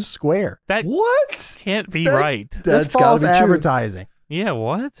Times Square. That What? can't be That- right. That's That's gotta false be true. advertising. Yeah,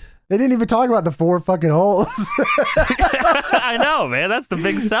 what? They didn't even talk about the 4 fucking holes. I know, man. That's the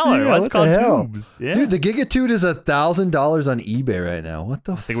big seller. Yeah, Let's what call the hell? tubes. Yeah. Dude, the Gigatude is $1,000 on eBay right now. What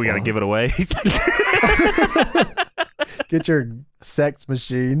the fuck? I think we got to give it away. Get your sex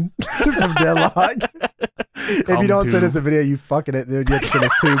machine from Deadlock. If you don't send us a video, you fucking it, then you have to send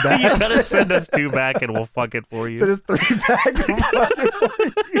us 2 back. You gotta send us 2 back and we'll fuck it for you. Send us 3 back and we'll fuck it for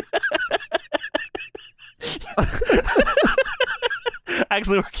you.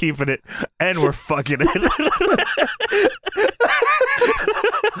 Actually, we're keeping it and we're fucking it.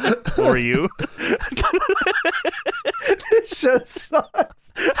 For you. This show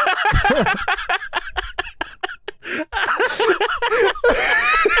sucks.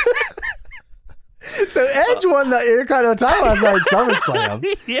 So Edge won the Intercontinental title last night at SummerSlam.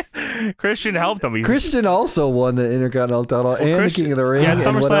 Yeah. Christian helped him. Christian also won the Intercontinental title and the King of the Ring. Yeah, at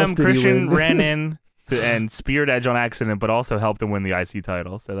and what else SummerSlam, did he Christian win? ran in and speared Edge on accident, but also helped him win the IC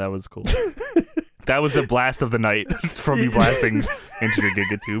title. So that was cool. That was the blast of the night from you blasting into your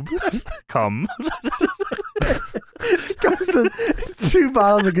Gigatube. Come. Comes in 2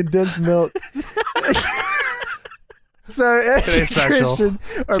 bottles of condensed milk. So Edge and Christian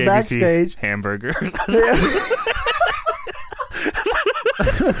are JVC backstage. Hamburger.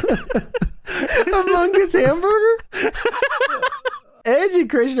 Among Us hamburger? Edge and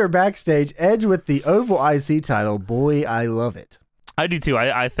Christian are backstage. Edge with the Oval IC title. Boy, I love it. I do too.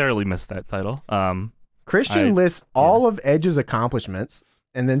 I thoroughly missed that title. Christian lists all of Edge's accomplishments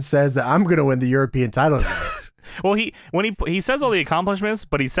and then says that I'm going to win the European title tonight. Well, he says all the accomplishments,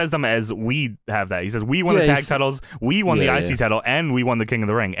 but he says them as we have that. He says we won the tag titles, we won the IC title, and we won the King of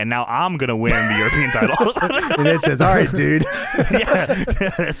the Ring, and now I'm gonna win the European title. And Edge says, "All right, dude."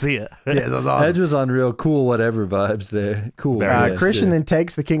 Yeah, see ya. Yeah, that was awesome. Edge was on real cool whatever vibes there. Cool. Christian then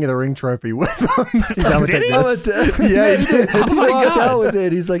takes the King of the Ring trophy with him. He's like, Did he? this. Yeah, he did. He walked out with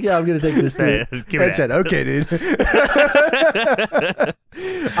it. He's like, "Yeah, I'm gonna take this too." Edge said, "Okay, dude."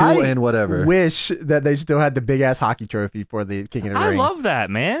 Cool and whatever. Wish that they still had the big ass hockey trophy for the King of the Ring. I love that,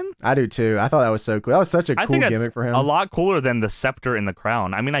 man. I do too. I thought that was so cool. That was such a cool gimmick for him. A lot cooler than the scepter and the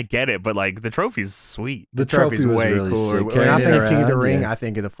crown. I mean, I get it, but like the trophy's sweet. The trophy's was way really cooler. When I think of King of the Ring, yeah. I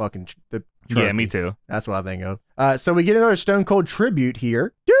think of the fucking the trophy. Yeah, me too. That's what I think of. So we get another Stone Cold tribute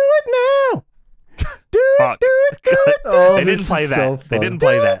here. Do it now. Do Fuck. it. Oh, They didn't play that. so They fun. didn't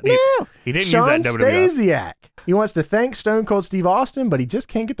play that. Now. He didn't Sean use that WWF. Stasiak. He wants to thank Stone Cold Steve Austin, but he just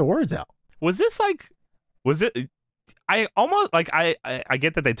can't get the words out. Was it? I almost like I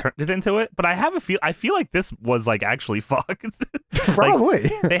get that they turned it into it, but I feel like this was like actually fucked. Probably.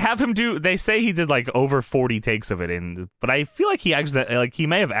 Like, they have him do. They say he did like over 40 takes of it, but I feel like he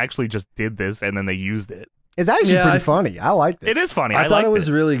may have actually just did this and then they used it. It's actually pretty funny. I liked it. It is funny. I thought it was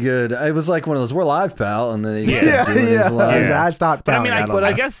really good. It was like one of those, we're live, pal, and then he kept doing his lines. I stopped But I counting. mean,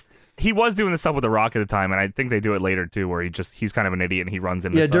 I guess he was doing this stuff with The Rock at the time, and I think they do it later too, where he's kind of an idiot and he runs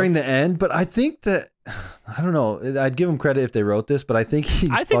into stuff. during the end. But I think that I don't know. I'd give him credit if they wrote this, but I think they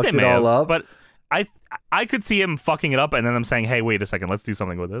fucked may it all have, up. but I could see him fucking it up and then them saying, "Hey, wait a second, let's do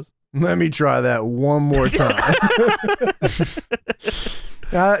something with this." Let me try that one more time.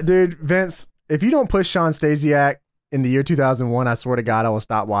 Dude, Vince, if you don't push Sean Stasiak in the year 2001, I swear to God, I will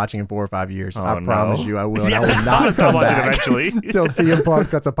stop watching in 4 or 5 years. I promise you I will. Yeah, I will I'm not gonna stop come watching back eventually. until CM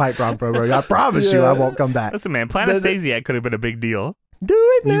Punk cuts a pipe bomb promo. I promise you I won't come back. Listen, man, Planet Stasiak could have been a big deal. Do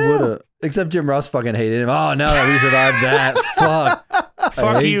it He now. would have. Except Jim Ross fucking hated him. Oh, now that we survived that, fuck.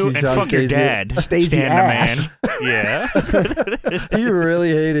 Fuck you and Sean fuck your Stasiak. dad. Stacey Stand ass. the man. Yeah. He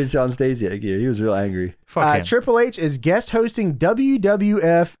really hated Sean Stasiak here. He was real angry. Fuck him. Triple H is guest hosting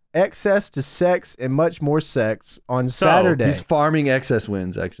WWF Excess to Sex and Much More Sex on Saturday. He's farming excess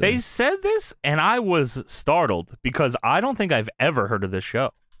wins, actually. They said this, and I was startled because I don't think I've ever heard of this show.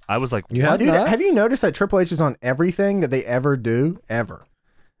 I was like, You what? have Dude, not? have you noticed that Triple H is on everything that they ever do? Ever.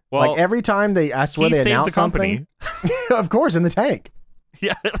 Well, Like every time I swear he they saved announce the company. something. Of course, in the tank.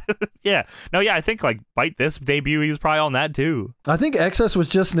 Yeah. Yeah. No, yeah, I think like Bite This debut, he was probably on that too. I think Excess was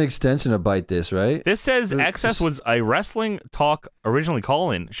just an extension of Bite This, right? This says Excess was a wrestling talk originally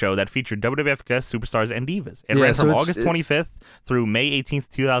call-in show that featured WWF guest superstars and divas. It ran from August 25th through May 18th,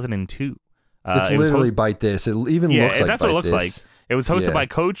 2002. It's literally Bite This. It even looks like that's Bite what it looks This. like. It was hosted by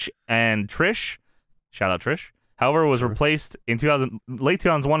Coach and Trish. Shout out Trish. However, it was replaced in late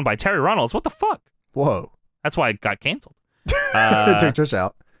 2001 by Terry Runnels. What the fuck? Whoa. That's why it got canceled. They took Trish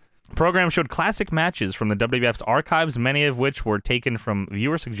out. Program showed classic matches from the WWF's archives, many of which were taken from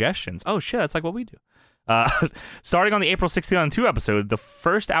viewer suggestions. Oh shit, that's like what we do. Starting on the April 6, 2002 episode, the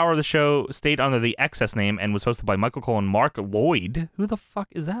first hour of the show stayed under the Excess name and was hosted by Michael Cole and Mark Lloyd. Who the fuck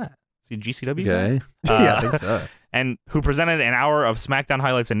is that? Is he a GCW guy? Okay. Yeah, I think so. and who presented an hour of SmackDown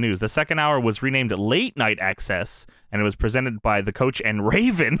highlights and news. The second hour was renamed Late Night Access, and it was presented by the Coach and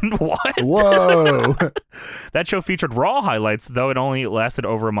Raven. What? Whoa. That show featured Raw highlights, though it only lasted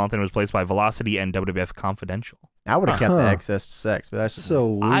over a month and was placed by Velocity and WWF Confidential. I would have kept the Access to Sex, but that's just so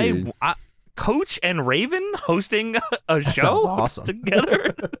weird. Coach and Raven hosting a That show sounds awesome.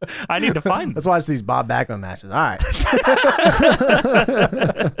 together? I need to find Let's watch these Bob Backlund matches. All right.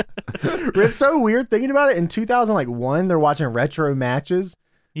 It's so weird thinking about it. In 2001, they're watching retro matches.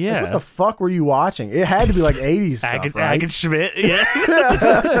 Yeah. Like, what the fuck were you watching? It had to be like 80s stuff, right? Hackett Schmidt. Yeah.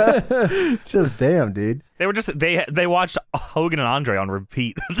 Just damn, dude. They were just they watched Hogan and Andre on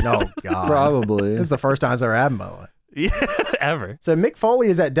repeat. Oh, God. Probably. This is the first time I've ever had Moa. Yeah, ever. So Mick Foley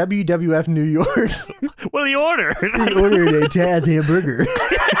is at WWF New York. What did he order? He ordered a Taz hamburger.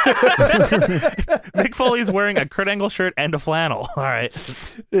 Mick Foley is wearing a Kurt Angle shirt and a flannel. All right.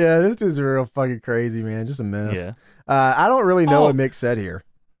 Yeah, this is real fucking crazy, man. Just a menace. Yeah. I don't really know what Mick said here.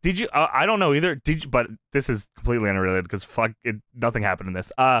 Did you? I don't know either. Did you? But this is completely unrelated because fuck it, nothing happened in this.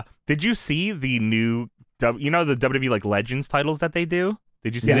 Did you see the new? The WWE like Legends titles that they do?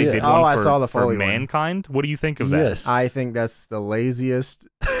 Did you see they did one I saw the for Foley Mankind? What do you think of that? Yes. I think that's the laziest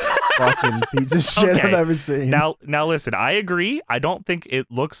fucking piece of shit I've ever seen. Now listen, I agree. I don't think it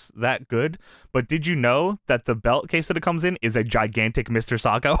looks that good, but did you know that the belt case that it comes in is a gigantic Mr.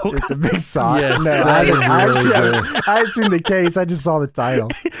 Sacco? It's a big sock. Yes, No, that is really good. I hadn't seen the case. I just saw the title.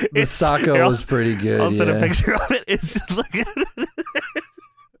 The Sacco was pretty good. I'll send a picture of it. It's just look at it.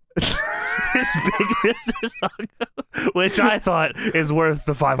 It's big Mr. Sacco, which I thought is worth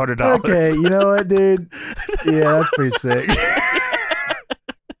the $500. Okay, you know what, dude? Yeah, that's pretty sick.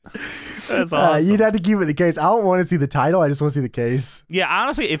 That's awesome. You'd have to keep it the case. I don't want to see the title. I just want to see the case. Yeah,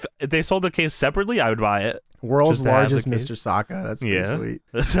 honestly, if they sold the case separately, I would buy it. World's Just to have largest the case. Mr. Saka. That's pretty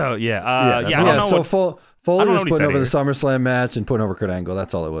sweet. So Yeah, I that's- don't know. So what, Foley I don't know was what he putting said over the here. SummerSlam match and putting over Kurt Angle.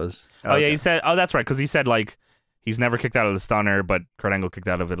 That's all it was. Oh yeah, he said. Oh, that's right, because he said like he's never kicked out of the stunner, but Kurt Angle kicked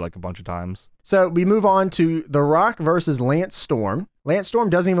out of it like a bunch of times. So we move on to The Rock versus Lance Storm. Lance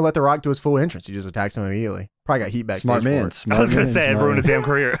Storm doesn't even let The Rock do his full entrance. He just attacks him immediately. Probably got heat backstage. Smart man. for it. Smart I was gonna man, say it smart ruined his man. damn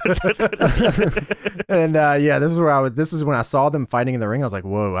career. And this is where I was. This is when I saw them fighting in the ring. I was like,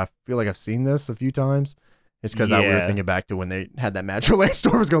 whoa! I feel like I've seen this a few times. It's because I was Yeah. thinking back to when they had that match where Lance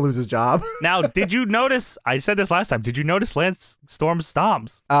Storm was going to lose his job. Now, did you notice? I said this last time. Did you notice Lance Storm's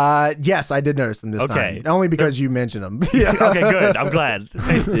stomps? Yes, I did notice them this Okay. time. Only because you mentioned them. Yeah. Okay, good. I'm glad.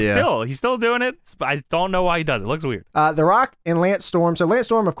 Yeah. He's still doing it. But I don't know why he does it. It looks weird. The Rock and Lance Storm. So Lance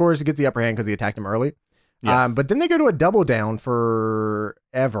Storm, of course, gets the upper hand because he attacked him early. Yes. But then they go to a double down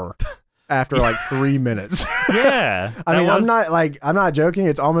forever after like 3 minutes. Yeah. I mean, that I'm not joking.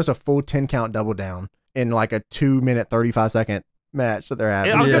 It's almost a full 10 count double down in like a 2 minute, 35-second match that they're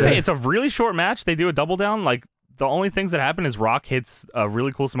having. I was gonna Yeah. say it's a really short match. They do a double down. Like the only things that happen is Rock hits a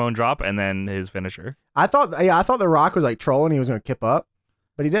really cool Samoan drop and then his finisher. I thought The Rock was like trolling. He was going to kip up,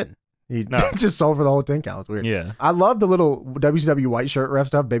 but he didn't. He No. just sold for the whole 10 count. It's weird. Yeah. I love the little WCW white shirt ref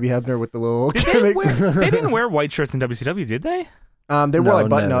stuff. Baby Hebner with the little Did they gimmick. they didn't wear white shirts in WCW, did they? They wore No, like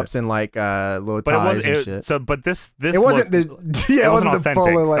button never. ups and like little But it ties was and shit. so. But this It wasn't looked- the it wasn't the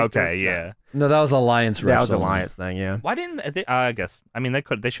authentic. full like Okay, this. yeah. No, that was Alliance That wrestling. was Alliance thing, yeah. Why didn't they? I guess. I mean, they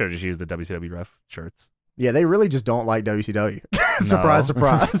should have just used the WCW ref shirts. Yeah, they really just don't like WCW. Surprise,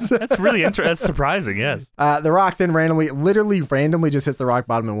 surprise. That's really interesting. That's surprising. Yes. The Rock then literally randomly just hits the rock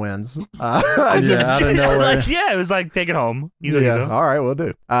bottom and wins. out of nowhere. Like, yeah, it was like take it home. Easy. yeah, all right, we'll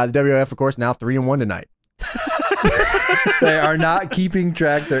do. The WWF, of course, now 3-1 tonight. They are not keeping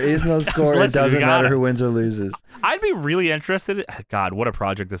track. There is no score. Listen, It doesn't you matter gotta- who wins or loses. I'd be really interested. God, what a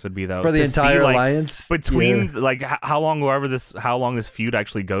project this would be though. For the to entire see, like, Alliance. between like how long this feud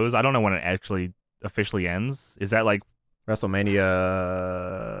actually goes. I don't know when it actually officially ends. Is that like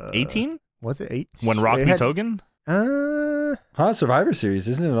WrestleMania 18? Was it 8? When Rock It beats had- Hogan? Survivor Series,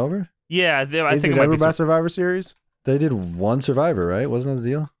 isn't it over? Yeah, I Is think it it might over be. by Survivor Series? They did one Survivor, right? Wasn't that the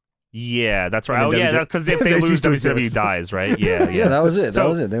deal? Yeah, that's And right. Oh then yeah, WWE because if they they lose, cease to WCW exist. dies, right? Yeah, Yeah, that was it. So, That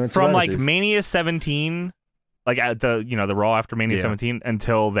was it. They went from Survivor like Series. Mania 17, like at the the Raw after Mania Yeah. 17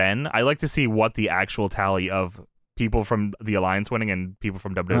 until then, I like to see what the actual tally of people from the Alliance winning and people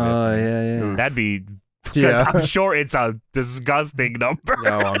from WWE. Oh yeah, yeah. That'd be. Yeah. I'm sure it's a disgusting number.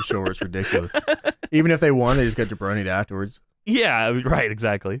 No, I'm sure it's ridiculous. Even if they won, they just got jabronied afterwards. Yeah, right,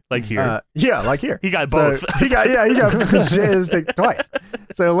 exactly. Like here. Yeah, like here. He got So, both. he got the shit in his stick twice.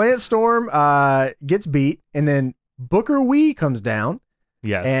 So Lance Storm gets beat, and then Booker Wee comes down,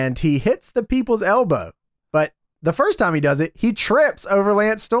 Yes. and he hits the people's elbow. But The first time he does it, he trips over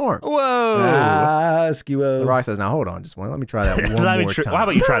Lance Storm. Whoa. Skiwo. The Rock says, now hold on just one. Let me try that one more time. How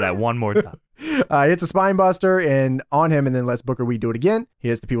about you try that one more time? Hits a spine buster and on him and then lets Booker T do it again. He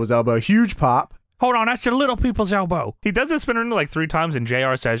hits the people's elbow. Huge pop. Hold on, that's your little people's elbow. He does this spinner like 3 times, and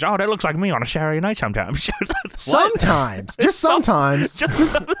JR says, "Oh, that looks like me on a Saturday night sometimes." Sometimes. Just sometimes.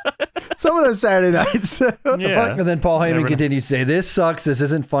 Some of those Saturday nights. Yeah. And then Paul Heyman continues to say, this sucks. This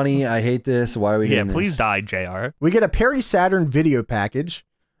isn't funny. I hate this. Why are we doing this? Please die, JR. We get a Perry Saturn video package,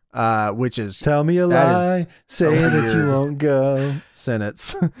 which is... Tell me a lie. Say that you won't go.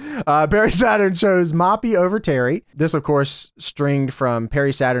 Sentence. Perry Saturn shows Moppy over Terry. This, of course, stringed from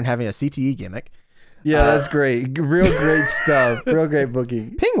Perry Saturn having a CTE gimmick. Yeah, that's great. Real great stuff. Real great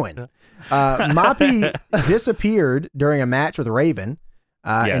booking. Penguin. Moppy disappeared during a match with Raven,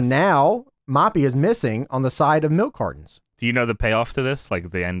 and now Moppy is missing on the side of milk cartons. Do you know the payoff to this?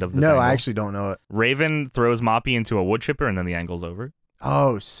 Like the end of this? No, angle? I actually don't know it. Raven throws Moppy into a wood chipper, and then the angle's over.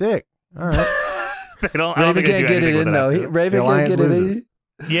 Oh, sick. All right. I don't Raven think they can't do get anything it with in, that. though. Raven can't get it in.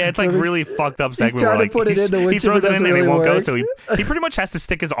 Yeah, it's like really fucked up segment. He's trying where, to put it in the wood he throws chipper, it in and doesn't it won't really go, work. so he pretty much has to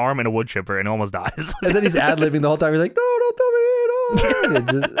stick his arm in a wood chipper and almost dies. And then he's ad-libbing the whole time. He's like, no, don't tell me.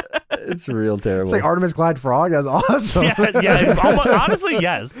 No. It's real terrible. It's like Artemis Clyde Frog. That's awesome. Honestly,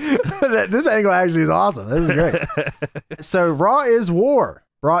 yes. This angle actually is awesome. This is great. So Raw is War,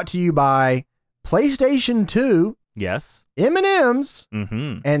 brought to you by PlayStation 2, Yes. M&M's,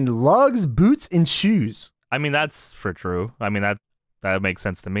 and Lugz Boots and Shoes. I mean, that's for true. I mean, that makes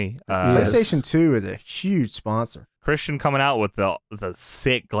sense to me. PlayStation 2 is a huge sponsor. Christian coming out with the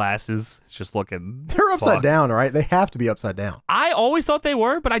sick glasses. It's just looking... They're upside fucked. down, right? They have to be upside down. I always thought they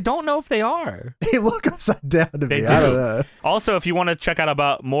were, but I don't know if they are. They look upside down to They me. do. I don't know. Also, if you want to check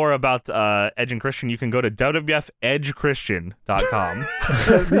out more about Edge and Christian, you can go to WWFEdgeChristian.com.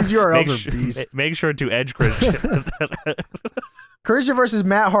 These URLs are beasts. Make sure to Edge Christian. Christian versus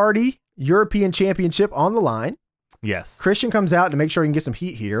Matt Hardy, European Championship on the line. Yes. Christian comes out to make sure he can get some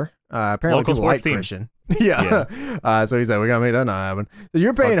heat here. Apparently Local people like sports team. Christian. Yeah. So he's like, we got to make that not happen. So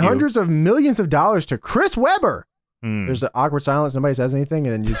you're paying Fuck you. hundreds of millions of dollars to Chris Webber. Hmm. There's an awkward silence. Nobody says anything.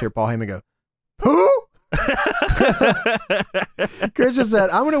 And then you just hear Paul Heyman go, who? Christian said,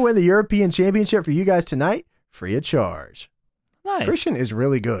 I'm going to win the European Championship for you guys tonight, free of charge. Nice. Christian is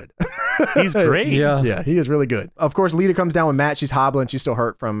really good. He's great. Yeah. Yeah, he is really good. Of course, Lita comes down with Matt. She's hobbling. She's still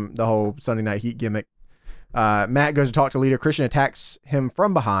hurt from the whole Sunday Night Heat gimmick. Matt goes to talk to Lita. Christian attacks him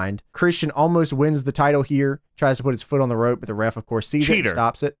from behind. Christian almost wins the title here. Tries to put his foot on the rope, but the ref, of course, sees it and Cheater.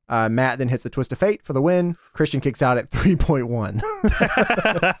 stops it. Matt then hits the twist of fate for the win. Christian kicks out at 3.1.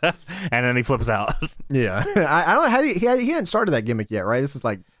 And then he flips out. Yeah. I don't know how he hadn't started that gimmick yet, right? This is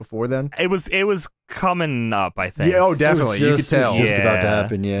like before then? It was coming up, I think. Yeah, oh, definitely. You could tell. Just about to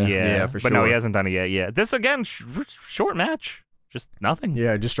happen, yeah. Yeah, for But no, sure. he hasn't done it yet. Yeah. This, again, short match. Just nothing.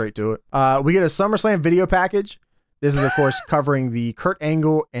 Yeah, just straight to it. We get a SummerSlam video package. This is, of course, covering the Kurt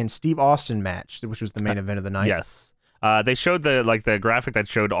Angle and Steve Austin match, which was the main event of the night. Yes. They showed the graphic that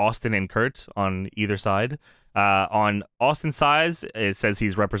showed Austin and Kurt on either side. On Austin's side, it says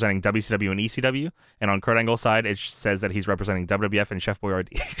he's representing WCW and ECW, and on Kurt Angle's side, it says that he's representing WWF and Chef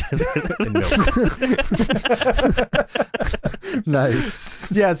Boyardee. And milk. Nice.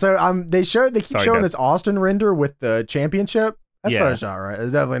 Yeah, so they keep Sorry, showing Dad. this Austin render with the championship. That's Yeah. Photoshop, right?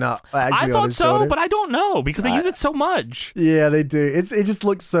 It's definitely not actually I on thought his so, shoulder. but I don't know because they use it so much. Yeah, they do. It just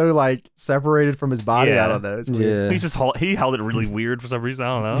looks so like separated from his body. Yeah. I don't know. It's weird. Yeah. He held it really weird for some reason. I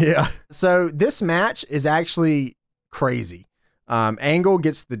don't know. Yeah. So this match is actually crazy. Angle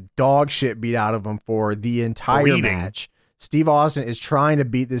gets the dog shit beat out of him for the entire Bleeding. match. Steve Austin is trying to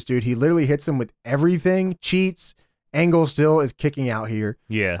beat this dude. He literally hits him with everything, cheats. Angle still is kicking out here.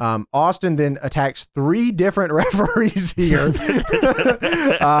 Yeah. Austin then attacks 3 different referees here.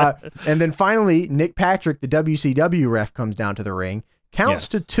 And then finally, Nick Patrick, the WCW ref, comes down to the ring, counts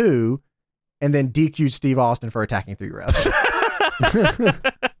to 2, and then DQs Steve Austin for attacking 3 refs.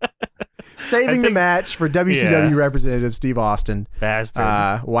 Saving the match for WCW representative Steve Austin.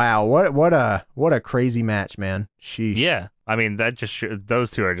 Bastard. Wow, what a crazy match, man. Sheesh. Yeah. I mean, that just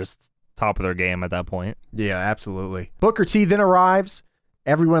those two are just top of their game at that point. Yeah, absolutely. Booker T then arrives.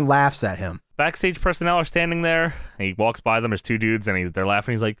 Everyone laughs at him. Backstage personnel are standing there. And he walks by them. There's 2 dudes, and they're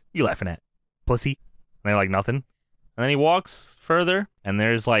laughing. He's like, "You laughing at, pussy?" And they're like, "Nothing." And then he walks further, and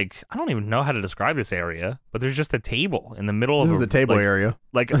there's like, I don't even know how to describe this area, but there's just a table in the middle This of is the table like, area.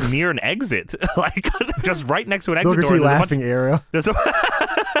 like near an exit, like just right next to an exit Booker door. T There's a bunch- laughing area. There's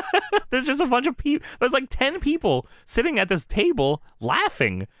there's just a bunch of people. There's like 10 people sitting at this table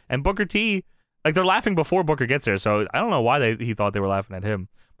laughing, and Booker T, like they're laughing before Booker gets there. So I don't know why he thought they were laughing at him.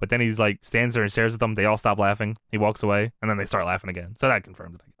 But then he's like stands there and stares at them. They all stop laughing. He walks away, and then they start laughing again. So that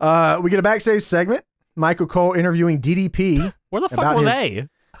confirms it. We get a backstage segment. Michael Cole interviewing DDP. Where the fuck were they?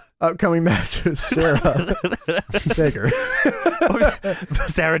 Upcoming match with Sarah Taker.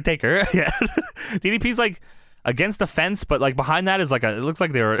 Sarah Taker. Yeah. DDP's like against the fence, but like behind that is like it looks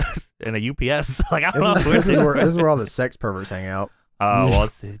like they were in a UPS. Like I don't know. This is where all the sex perverts hang out. Oh, well,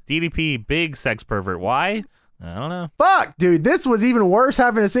 it's DDP, big sex pervert. Why? I don't know. Fuck, dude. This was even worse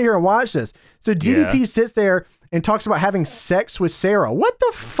having to sit here and watch this. So DDP sits there and talks about having sex with Sarah. What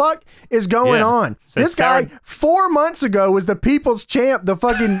the fuck is going on? So this guy 4 months ago was the people's champ, the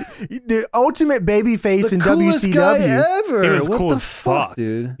fucking the ultimate baby face in WCW. Coolest guy ever. He was what cool the as fuck, fuck,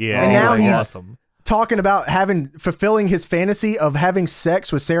 dude? Yeah, and now he's awesome. Talking about fulfilling his fantasy of having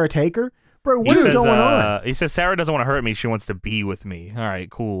sex with Sarah Taker. Bro, what is going on? He says Sarah doesn't want to hurt me. She wants to be with me. All right,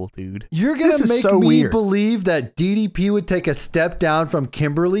 cool, dude. You're going to make me believe that DDP would take a step down from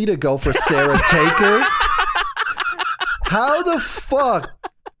Kimberly to go for Sarah Taker? How the fuck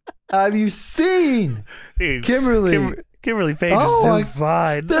have you seen Dude, Kimberly? Kimberly Page is so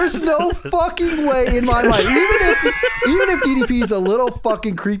fine. There's no fucking way in my mind. Even if DDP is a little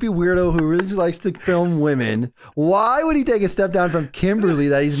fucking creepy weirdo who really likes to film women, why would he take a step down from Kimberly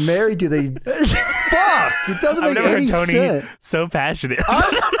that he's married to? Fuck! It doesn't make any sense. So passionate. Dude,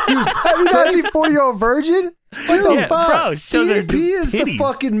 have you not seen 40-Year-Old Virgin? What the fuck? Bro, DDP is the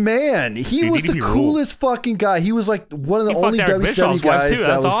fucking man. He was the coolest fucking guy. He was like one of the only WCW guys. Too.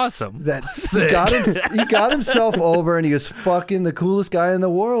 That's awesome. That's sick. He got himself over, and he was fucking the coolest guy in the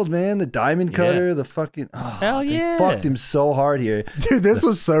world, man. The diamond cutter, the fucking hell yeah. They fucked him so hard here. Dude, this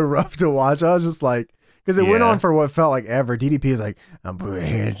was so rough to watch. I was just like, because it went on for what felt like ever. DDP is like, I'm putting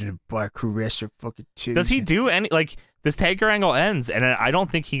hands in the black caress your fucking titties. Does he do any like this Taker angle ends, and I don't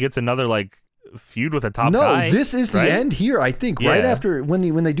think he gets another like feud with a top guy. No, this is the end here. I think right after when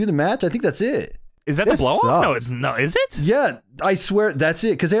they do the match, I think that's it. Is that the blow off? No, is it? Yeah, I swear that's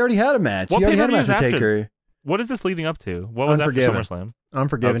it because they already had a match. He already had a match with Taker. What is this leading up to? What was after SummerSlam?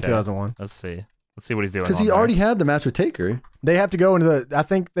 Unforgiven 2001. Let's see what he's doing. Because he already had the match with Taker. They have to go into I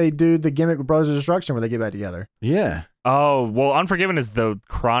think they do the gimmick with Brothers of Destruction where they get back together. Yeah. Oh, well, Unforgiven is the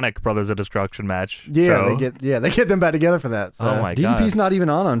chronic Brothers of Destruction match. Yeah, so. they get them back together for that. So. Oh my god. DDP's not even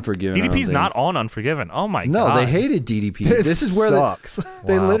on Unforgiven. DDP's not on Unforgiven. Oh my god. No, they hated DDP. This is where sucks.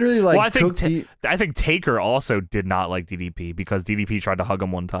 They literally like I think Taker also did not like DDP because DDP tried to hug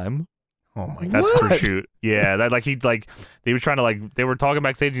him one time. Oh my god. That's for shoot. Yeah, that they were trying to they were talking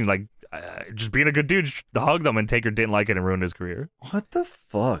backstage and just being a good dude to hug them, and Taker didn't like it and ruined his career. What the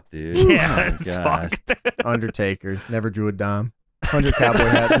fuck, dude? Yeah, it's fucked. Undertaker never drew a dime. 100 cowboy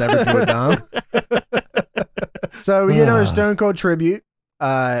hats never drew a dime. So we get another Stone Cold tribute.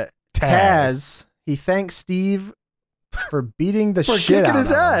 Taz. He thanks Steve for beating the shit out of him. Kicking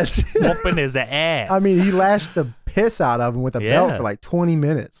his ass. Whooping his ass. I mean, he lashed the piss out of him with a belt for like 20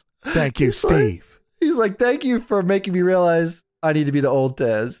 minutes. Thank you, Steve. He's like, thank you for making me realize I need to be the old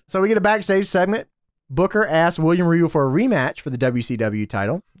Taz. So we get a backstage segment. Booker asks William Regal for a rematch for the WCW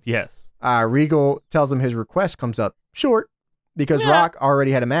title. Yes. Regal tells him his request comes up short because Rock already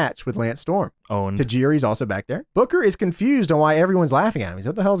had a match with Lance Storm. Tajiri's also back there. Booker is confused on why everyone's laughing at him. He's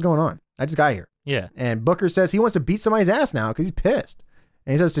what the hell's going on? I just got here. Yeah. And Booker says he wants to beat somebody's ass now because he's pissed.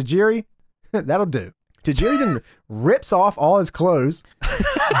 And he says, Tajiri, that'll do. Tajiri then rips off all his clothes.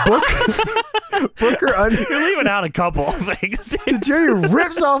 Booker You're leaving out a couple of things. Tajiri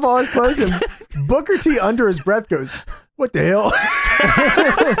rips off all his clothes and Booker T under his breath goes, what the hell?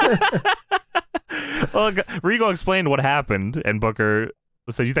 Well, Regal explained what happened, and Booker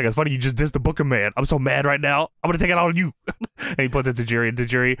said, you think it's funny? You just dissed the Booker man. I'm so mad right now. I'm going to take it out on you. And he puts it to Tajiri, and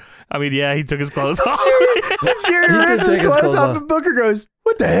Tajiri, I mean, yeah, he took his clothes off. Tajiri rips his clothes off, and Booker goes,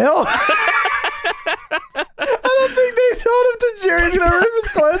 what the hell? I don't think they told him Tajiri's gonna rip his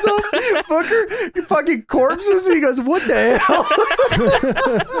clothes off. Booker fucking corpses. He goes, what the hell?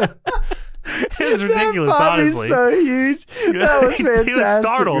 It's ridiculous, honestly. So huge. That was fantastic. He was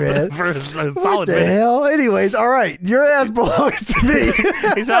startled man. for a solid what the minute. hell? Anyways, all right. Your ass belongs to me.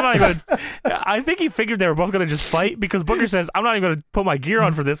 He said, I'm not even gonna, I think he figured they were both going to just fight because Booker says, I'm not even going to put my gear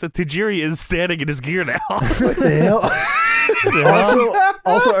on for this. And Tajiri is standing in his gear now. What the hell?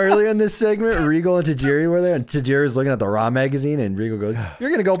 Also, earlier in this segment, Regal and Tajiri were there, and Tajiri was looking at the Raw magazine, and Regal goes,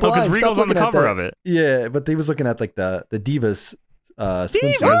 "You're gonna go blind." Because Regal's on the cover of it. Yeah, but he was looking at like the Divas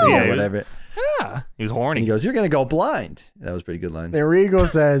swimsuit or whatever. Yeah, he was horny. And he goes, "You're gonna go blind." That was a pretty good line. Then Regal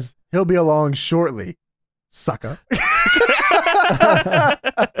says, "He'll be along shortly, sucker."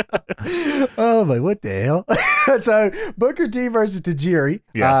 Oh my, what the hell? So Booker T versus Tajiri.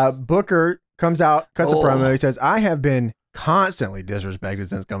 Yes. Booker comes out, cuts a promo. He says, I have been constantly disrespected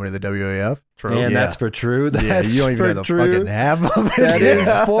since coming to the WWF. True. And Yeah. that's for true. That's Yeah, you don't even know the true. fucking half of it. That is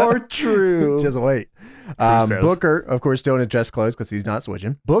Yeah. for true. Just wait. Safe. Booker, of course, still in his dress clothes because he's not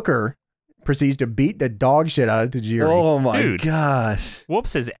switching. Booker proceeds to beat the dog shit out of Tajiri. Oh my Dude. gosh.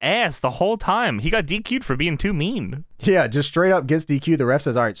 Whoops his ass the whole time. He got DQ'd for being too mean. Yeah, just straight up gets DQ. The ref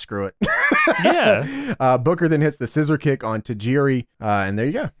says, all right, screw it. Yeah. Booker then hits the scissor kick on Tajiri, and there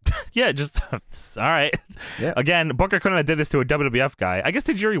you go. Yeah, just all right. Yeah. Again, Booker couldn't have did this to a WWF guy. I guess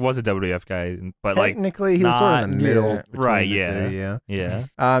Tajiri was a WWF guy, but like, Technically, he was sort of in the not- middle. yeah. between Right, the yeah. two,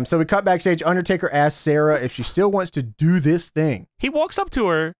 yeah. So we cut backstage. Undertaker asks Sarah if she still wants to do this thing. He walks up to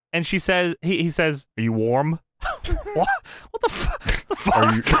her and she says, he says, "Are you warm?" What the fuck?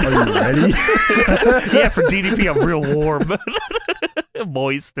 Are you ready? Yeah, for DDP, I'm real warm,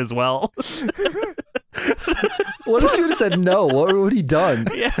 moist as well. What if you would have said no? What would he done?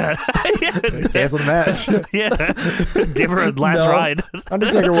 Yeah, Cancel the match. yeah. Give her a last No. ride.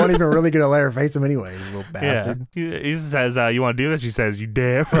 Undertaker wasn't even really going to let her face him anyway, you little Yeah, bastard. he says, "You want to do this?" She says, "You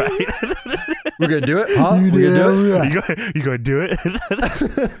damn right." We're gonna do it? Huh? We're gonna do it? You gonna do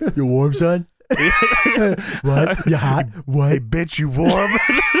it? You warm, son? What? You hot? Hey, What? bitch, you warm?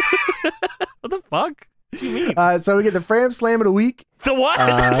 What the fuck? What do you mean? So we get the Fram Slam of the week. The what?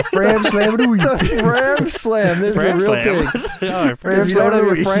 Fram Slam of the week. Fram slam. This Fram is a real slam. thing. All right, Fram If you Slam don't have of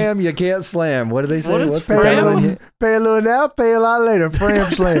your the week. fram, you can't slam. What do they say? What is What's fram? Pay a, fram? little, pay a little now, pay a lot later.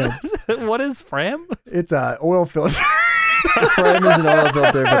 Fram Slam. What is Fram? It's a oil filter. Fram is an oil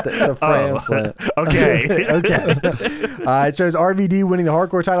filter, but the fram slam. Okay. Okay. It shows RVD winning the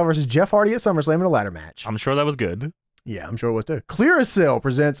hardcore title versus Jeff Hardy at SummerSlam in a ladder match. I'm sure that was good. Yeah, I'm sure it was too. Clearasil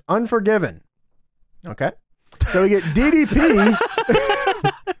presents Unforgiven. Okay. So we get DDP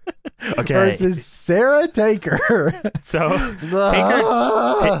Okay. versus Sarah Taker. So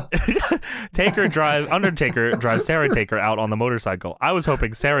Ah! Undertaker drives Sarah Taker out on the motorcycle. I was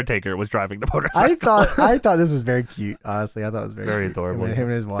hoping Sarah Taker was driving the motorcycle. I thought this was very cute. Honestly, I thought it was Very very cute. adorable. Him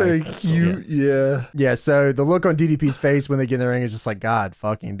and his wife. Very cute. Yeah. Yeah, so the look on DDP's face when they get in the ring is just like, God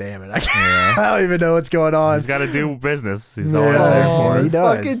fucking damn it. I don't even know what's going on. He's got to do business. He's Yeah. always there Oh, for he it.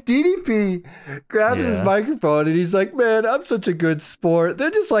 does. Fucking DDP grabs his Yeah. microphone and he's like, "Man, I'm such a good sport." They're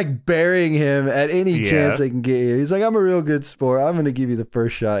just like burying him at any Yeah. chance they can get here. He's like, "I'm a real good sport. I'm gonna give you the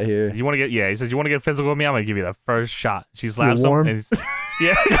first shot here." You want to get? Yeah, he says you want to get physical with me. I'm gonna give you the first shot. She slaps warm? him. And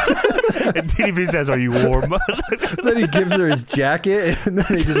yeah. And DDP says, "Are you warm?" Then he gives her his jacket and then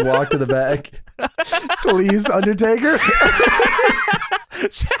they just walk to the back. Please, Undertaker.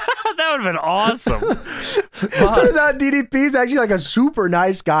 That would have been awesome. Turns out DDP's actually like a super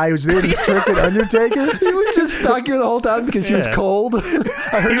nice guy who's there to trick an Undertaker. He was just stuck here the whole time because she was Yeah. cold. I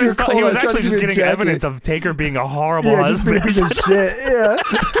heard He you were was, cold. he I was tried to actually give just you a getting jacket. evidence of Taker being a horrible Yeah, just being a husband. piece of shit. Yeah.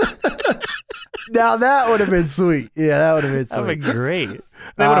 Now that would have been sweet. Yeah, that would have been That would sweet. be great.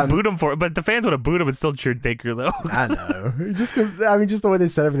 They would have booed him for it, but the fans would have booed him and still cheered Taker though. I know. Just because, I mean, just the way they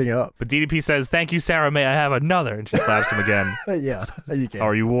set everything up. But DDP says, "Thank you, Sarah. May I have another?" And she slaps him again. Yeah, you can.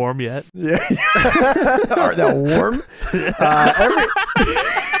 Are you warm yet? Yeah. Are they warm?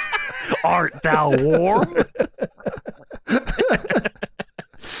 Art thou warm?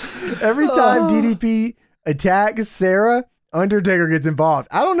 Every time DDP attacks Sarah, Undertaker gets involved.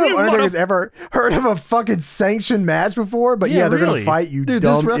 I don't know if What Undertaker's ever heard of a fucking sanctioned match before, but yeah, they're really. gonna fight you, Dude,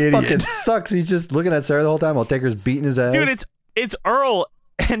 dumb this ref idiot. fucking sucks. He's just looking at Sarah the whole time while Taker's beating his ass. Dude, it's Earl.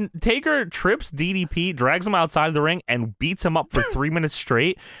 And Taker trips DDP, drags him outside the ring, and beats him up for 3 minutes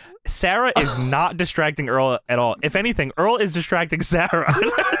straight. Sarah is not distracting Earl at all. If anything, Earl is distracting Sarah.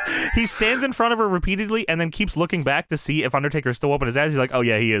 He stands in front of her repeatedly and then keeps looking back to see if Undertaker's still whooping his ass. He's like, "Oh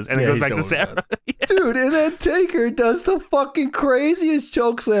yeah, he is," and then Yeah, goes he's back to still Sarah. Dude, and then Taker does the fucking craziest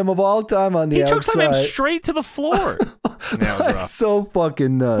chokeslam of all time on the He outside. chokeslammed him straight to the floor. Yeah, it was rough. So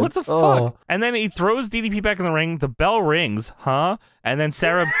fucking nuts. What the fuck? And then he throws DDP back in the ring. The bell rings, huh? And then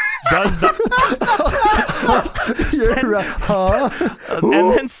Sarah does the. You're right. Huh?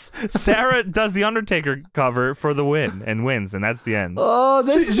 And then Sarah does the Undertaker cover for the win and wins, and that's the end. Oh,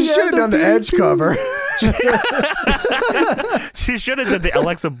 this is She the should end have of done the Edge DDP. cover. She should have did the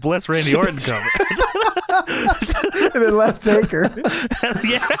Alexa Bliss Randy Orton cover. And then left Taker.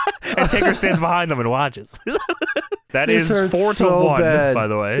 Yeah, and Taker stands behind them and watches. That This is hurts 4 to so 1, bad. by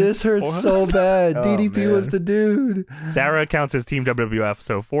the way. This hurts so bad. Oh, DDP was man. the dude. Sarah counts as Team WWF,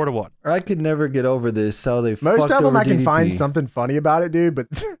 so 4 to 1. I could never get over this. How they Most fucked of them over I can DDP. find something funny about it, dude, but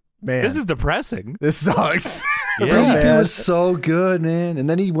man, This is depressing. this sucks. Yeah. Real DDP bad. was so good, man. And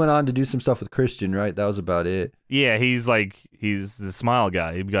then he went on to do some stuff with Christian, right? That was about it. Yeah, he's the smile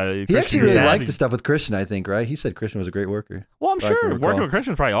guy. He actually really liked the stuff with Christian, I think, right? He said Christian was a great worker. Well, I'm if I can sure recall. working with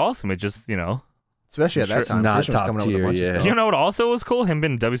Christian's probably awesome. It just, especially at that time. Not Christian was top coming up with a tier, bunch of yeah. stuff. You know what also was cool? Him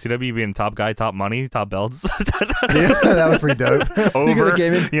being WCW, being top guy, top money, top belts. Yeah, that was pretty dope. Over,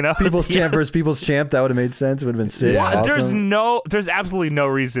 gave him you know, People's Champ versus People's Champ. That would have made sense. It would have been sick. Yeah. Awesome. There's absolutely no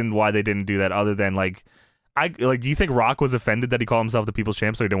reason why they didn't do that other than like, do you think Rock was offended that he called himself the People's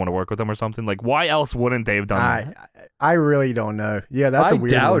Champ so he didn't want to work with him or something? Like, why else wouldn't they have done that? I really don't know. Yeah, that's a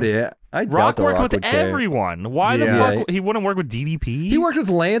weird doubt one. it. I doubt Rock the worked with would care. everyone. Why the Yeah. fuck he wouldn't work with DDP? He worked with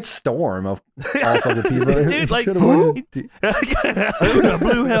Lance Storm of all fucking people. Dude, like, Could've worked with- who the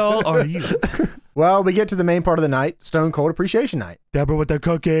blue hell are you? Well, we get to the main part of the night, Stone Cold Appreciation Night. Deborah with the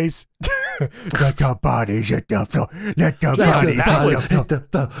cookies. Let the bodies hit the floor. Let the bodies bodies hit the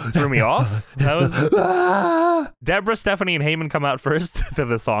the Threw me off. That was Ah! Deborah, Stephanie, and Heyman come out first to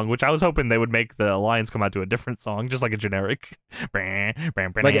the song, which I was hoping they would make the Alliance come out to a different song, just like a generic. Like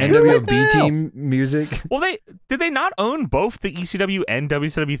NWB team music. Well, did they not own both the ECW and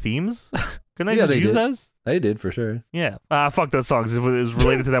WCW themes? Couldn't they Yeah, just they use did. those? They did for sure. Yeah. Fuck those songs. If it was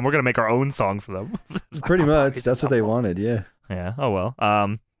related to them, we're gonna make our own song for them. Pretty much. That's what they wanted. Yeah. Yeah. Oh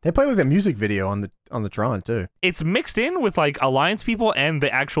well. They play with a music video on the Tron too. It's mixed in with like Alliance people and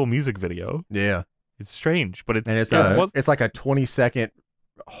the actual music video. Yeah, It's strange, but and it's it's like a 20-second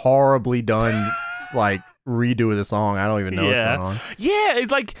horribly done like redo of the song. I don't even know what's going on. Yeah,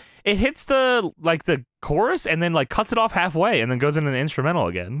 it's like it hits the chorus and then like cuts it off halfway and then goes into the instrumental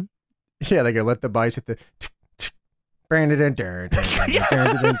again. Yeah, they go let the bodies hit the.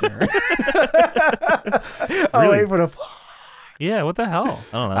 Oh, wait for the. Yeah, what the hell?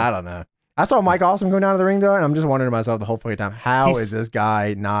 I don't know. I don't know. I saw Mike Awesome go down to the ring though, and I'm just wondering to myself the whole fucking time, how He's- is this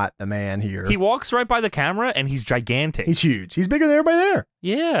guy not the man here? He walks right by the camera and he's gigantic. He's huge. He's bigger than everybody there.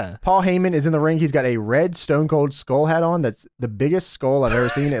 Yeah. Paul Heyman is in the ring. He's got a red Stone Cold skull hat on. That's the biggest skull I've ever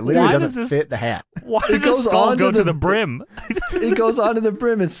seen. It literally Why doesn't does this- fit the hat. Why It does goes his skull on go to to the- the brim? It goes onto the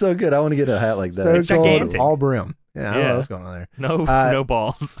brim. It's so good. I want to get a hat like that. Stone It's Cold gigantic. all brim. Yeah, I don't Yeah. know what's going on there. No, Uh, no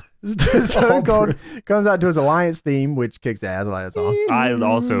balls. Stone Cold comes out to his Alliance theme, which kicks ass. I like that song. I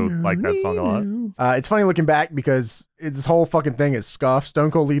also like that song a lot. It's funny looking back because this whole fucking thing is scuffed.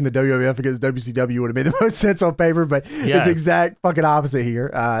 Stone Cold leading the WWF against WCW would have made the most sense on paper, but Yes. it's exact fucking opposite here.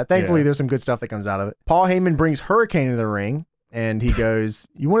 Thankfully, Yeah. there's some good stuff that comes out of it. Paul Heyman brings Hurricane into the ring, and he goes,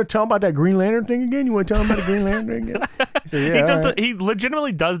 "You want to tell him about that Green Lantern thing again? You want to tell him about the Green Lantern thing again?" He said, "Yeah, all right." He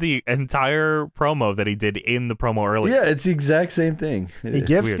legitimately does the entire promo that he did in the promo earlier. Yeah, it's the exact same thing. He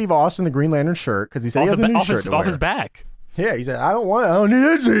gives weird. Steve Austin the Green Lantern shirt because he said he has a new shirt to off wear. his back. Yeah, he said, I don't need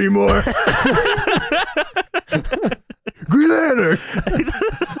this anymore. Green Lantern.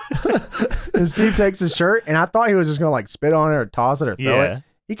 And Steve takes his shirt, and I thought he was just gonna like spit on it or toss it or throw Yeah. it.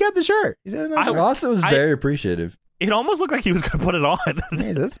 He kept the shirt. He said, "No, Austin was very appreciative. It almost looked like he was gonna put it on. He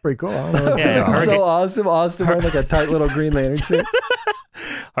said, this is pretty cool. I don't know what's Yeah, going on." Hurricane- So awesome. Austin wearing like a tight little Green Lantern shirt.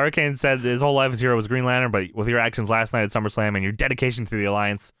 Hurricane said his whole life as hero was Green Lantern, but with your actions last night at SummerSlam and your dedication to the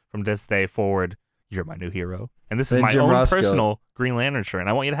Alliance from this day forward, you're my new hero. And this is Then my Jim own Ross goes- personal Green Lantern shirt, and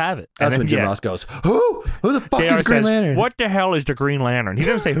I want you to have it. That's and when Jim Ross goes, Who the fuck JR is Green says, Lantern? what the hell is the Green Lantern? He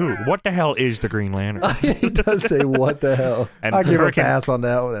didn't say who. What the hell is the Green Lantern? He does say, what the hell? And I'll give him a Hurricane, pass on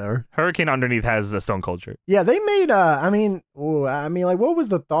that, whatever. Hurricane underneath has a Stone Cold shirt. Yeah, they made like what was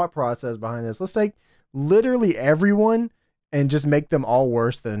the thought process behind this? Let's take literally everyone and just make them all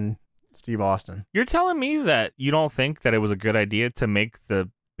worse than Steve Austin. You're telling me that you don't think that it was a good idea to make the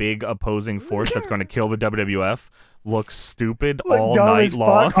big opposing force that's going to kill the WWF look stupid Look all dumb night as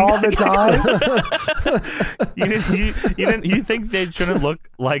long? fuck all the time. You think they shouldn't look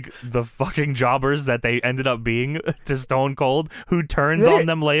like the fucking jobbers that they ended up being to Stone Cold, who turns on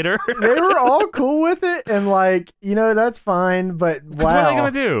them later? They were all cool with it, and like, that's fine, but wow. What are they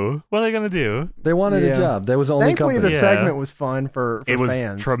gonna do? What are they gonna do? They wanted Yeah. a job. That was the only Thankfully, company. the Yeah. segment was fun for It was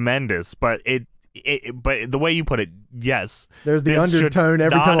fans. tremendous, but but the way you put it, yes, There's the this should undertone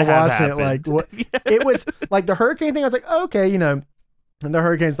every not time I have watch it. Like, happened. what? It was like the Hurricane thing. I was like, okay, and the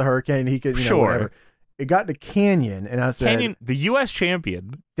Hurricane's the Hurricane. He could, Sure. whatever. It got to Canyon, and I said, Canyon, the U.S.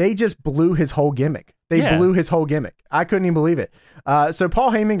 champion. they just blew his whole gimmick. They Yeah. blew his whole gimmick. I couldn't even believe it. So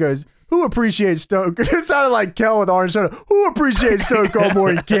Paul Heyman goes, "Who appreciates Stone?" It sounded like Kel with orange soda. Who appreciates Stone Cold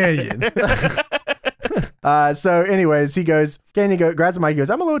more than Canyon? So anyways, he goes, Canyon grabs the mic. He goes,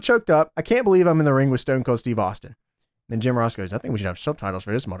 "I'm a little choked up. I can't believe I'm in the ring with Stone Cold Steve Austin." Then Jim Ross goes, "I think we should have subtitles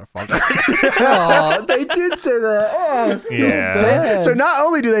for this motherfucker." Oh, they did say that. Oh, so Yeah. bad. So not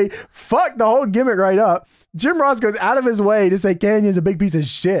only do they fuck the whole gimmick right up, Jim Ross goes out of his way to say Canyon's a big piece of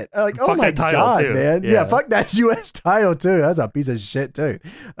shit. I'm like, oh Fuck my that title, God, too. man. Yeah. Yeah. Fuck that U.S. title too. That's a piece of shit too.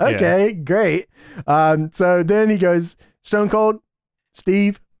 Okay, great. So then he goes, Stone Cold,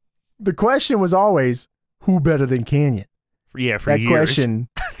 Steve, the question was always, who better than Canyon? Yeah, for That years. question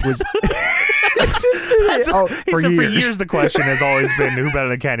was... Oh, He said for years the question has always been who better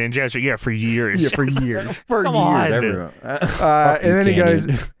than Canyon. JR said, yeah, for years. Yeah, for years. For Come years, on. everyone. And then he goes,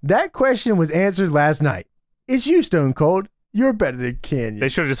 that question was answered last night. It's you, Stone Cold. You're better than Canyon. They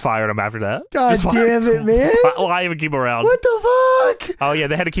should have just fired him after that. God Just damn it, man. Why even keep him around? What the fuck? Oh, yeah,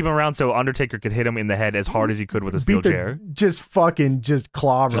 they had to keep him around so Undertaker could hit him in the head as hard as he could with a steel chair. Just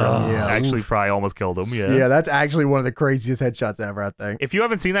clobber him. Yeah. Actually, probably almost killed him. Yeah. Yeah, that's actually one of the craziest headshots ever, I think. If you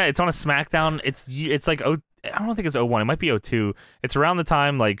haven't seen that, it's on a SmackDown. It's like, I don't think it's 01. It might be 02. It's around the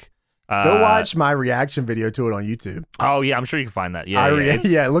time, like... Go watch my reaction video to it on YouTube. Oh, yeah, I'm sure you can find that.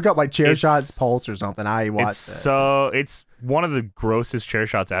 Yeah, look up like chair shots pulse or something. I watched it. So it's one of the grossest chair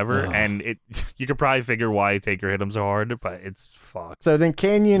shots ever, and you could probably figure why Taker hit him so hard, but it's fucked. So then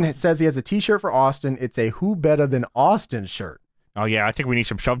Canyon says he has a t-shirt for Austin. It's a Who Better Than Austin shirt. Oh, yeah, I think we need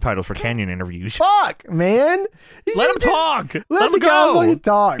some subtitles for Canyon interviews. Fuck, man. Let him talk. Let him go.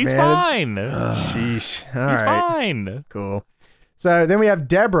 Talk, He's man. fine. Sheesh. All He's right. fine. Cool. So then we have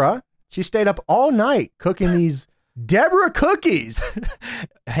Deborah. She stayed up all night cooking these Deborah cookies.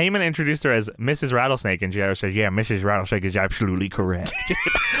 Heyman introduced her as Mrs. Rattlesnake, and JR said, yeah, Mrs. Rattlesnake is absolutely correct.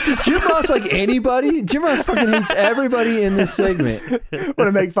 Does Jim Ross like anybody? Jim Ross fucking hates everybody in this segment. Want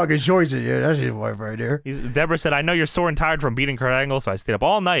to make fucking choices. Yeah, that's his wife right there. Deborah said, I know you're sore and tired from beating Kurt Angle, so I stayed up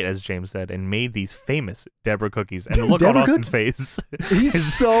all night, as James said, and made these famous Deborah cookies. And look on Austin's face.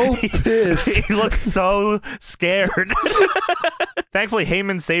 He's so pissed. He looks so scared. Thankfully,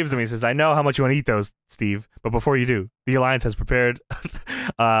 Heyman saves him. He says, I know how much you want to eat those, Steve, but before you do, the Alliance has prepared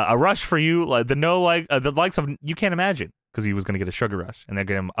a rush for you, like the likes of you can't imagine, because he was going to get a sugar rush, and they're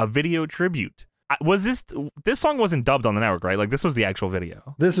getting him a video tribute. Was this song wasn't dubbed on the network, right? Like this was the actual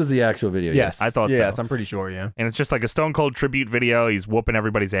video. This was the actual video. Yes, I thought so. Yes, I'm pretty sure. Yeah, and it's just like a Stone Cold tribute video. He's whooping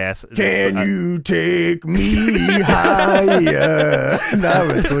everybody's ass. Can you take me higher?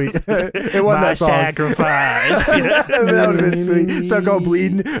 That was sweet. It wasn't that song. Sacrifice. That would have been sweet. Stone Cold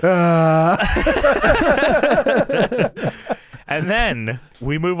bleeding. And then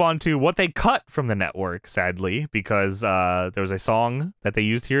we move on to what they cut from the network, sadly, because there was a song that they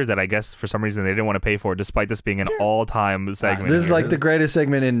used here that I guess for some reason they didn't want to pay for, despite this being an all-time segment. This is like the greatest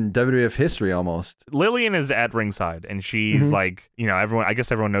segment in WWF history, almost. Lillian is at ringside, and she's like, I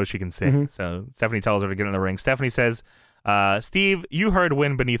guess everyone knows she can sing. So Stephanie tells her to get in the ring. Stephanie says, Steve, you heard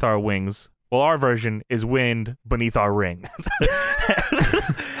Wind Beneath Our Wings. Well, our version is Wind Beneath Our Ring.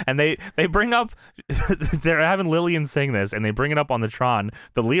 And they bring up, they're having Lillian sing this, and they bring it up on the Tron,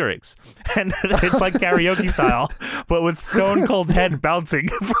 the lyrics. And it's like karaoke style, but with Stone Cold's head bouncing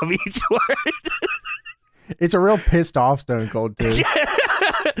from each word. It's a real pissed off Stone Cold, too. Yeah.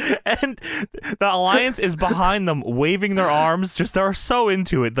 And the Alliance is behind them, waving their arms. Just they're so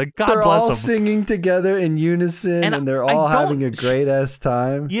into it. Like, God they're bless all them. singing together in unison, and they're all having a great ass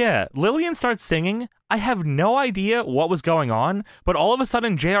time. Yeah, Lillian starts singing. I have no idea what was going on, but all of a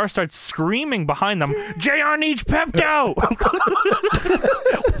sudden, JR starts screaming behind them, JR needs Pepto!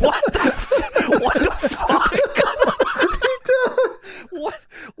 What the fuck?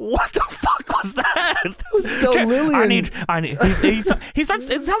 What the fuck was that? So Lillian, he starts.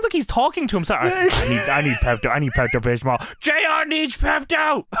 It sounds like he's talking to himself. I need Pepto. I need Pepto Bismol. JR needs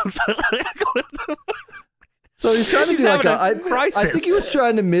Pepto. So he's trying to do like a crisis. I think he was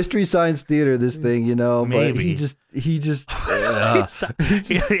trying to Mystery Science Theater this thing, Maybe. but he just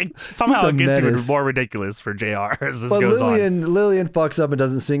somehow it gets even more ridiculous for JR as this goes on. Lillian fucks up and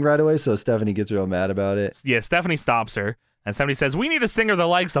doesn't sing right away, so Stephanie gets real mad about it. Yeah, Stephanie stops her. And somebody says, we need a singer the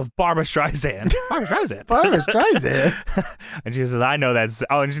likes of Barbra Streisand. Barbra Streisand. Barbra Streisand. And she says, I know that's...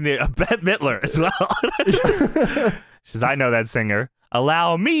 Oh, and she needs a Bette Midler as well. She says, I know that singer.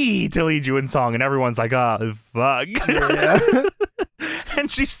 Allow me to lead you in song. And everyone's like, oh, fuck. Yeah. And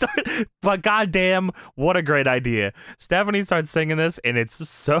she started... But goddamn, what a great idea. Stephanie starts singing this, and it's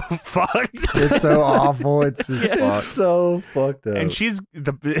so fucked. It's so awful. It's just It's so fucked up. And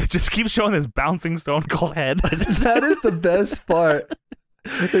it just keeps showing this bouncing Stone Cold head. That is the best part.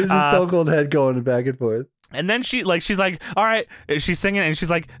 There's a Stone Cold head going back and forth. And then she's like, all right, she's singing, and she's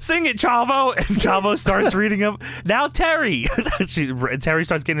like, sing it, Chavo. And Chavo starts reading up. Now Terry. Terry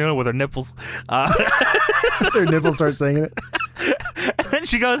starts getting in it with her nipples. Her nipples start singing it. And then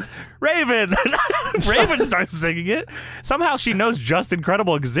she goes, Raven. Raven starts singing it. Somehow she knows Justin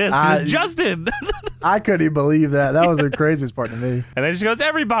Credible exists. Justin. I couldn't even believe that. That was the craziest part to me. And then she goes,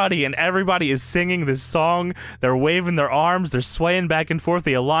 everybody. And everybody is singing this song. They're waving their arms. They're swaying back and forth.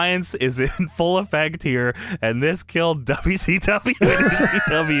 The Alliance is in full effect here. And this killed WCW and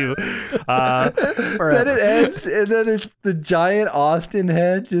ECW. Then it ends, and then it's the giant Austin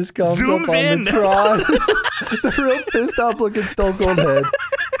head just comes zooms up on in. the Tron. The real pissed off looking Stone Cold head.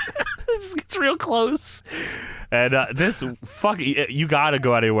 It just gets It's real close. And this you gotta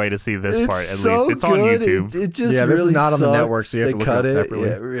go out of your way to see this part. At so least it's on good. YouTube. It just Yeah, really this is not on the sucks. network, so you have to They look cut it up it. separately.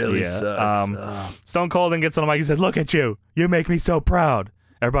 Yeah, it really sucks. Stone Cold then gets on the mic. He says, "Look at you. You make me so proud.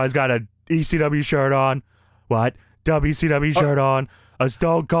 Everybody's got a ECW shirt on. What? WCW shirt on. A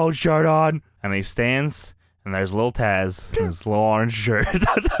Stone Cold shirt on." And he stands, and there's little Taz in his little orange shirt.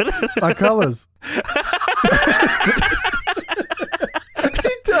 My colors.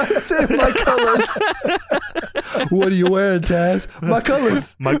 He does say my colors. What are you wearing, Taz? My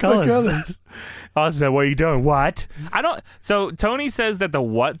colors. My colors. I said, "What are you doing? What?" I don't. So Tony says that the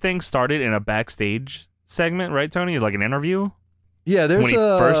what thing started in a backstage segment, right, Tony? Like an interview Yeah, there's when he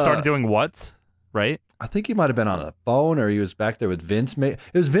first started doing what, right? I think he might have been on the phone, or he was back there with Vince. It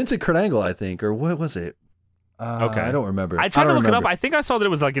was Vince and Kurt Angle, I think, or what was it? Okay, I don't remember. I tried to look it up. remember. I think I saw that it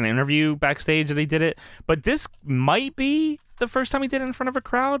was like an interview backstage that he did it, but this might be the first time he did it in front of a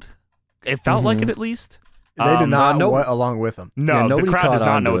crowd. It felt like it, at least. They did not no- what along with him. No, Yeah, the nobody crowd does caught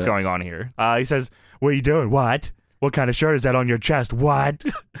not on know to what's it. going on here. He says, "What are you doing? What? What kind of shirt is that on your chest? What?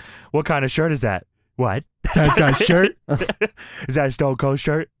 What kind of shirt is that? What? That guy's shirt. Is that a Stone Cold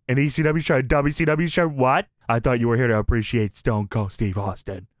shirt? An ECW shirt? A WCW shirt? What? I thought you were here to appreciate Stone Cold Steve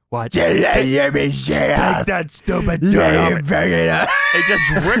Austin. What? Take that stupid shirt off. He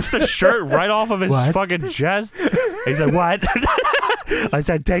just rips the shirt right off of his fucking chest. He's like, "What?" I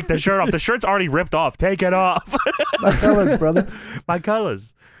said, "Take the shirt off." The shirt's already ripped off. Take it off. My colors, brother. My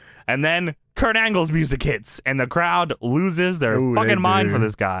colors. And then Kurt Angle's music hits, and the crowd loses their Ooh, they fucking mind do. for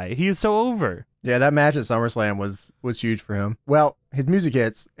this guy. He is so over. Yeah, that match at SummerSlam was huge for him. Well, his music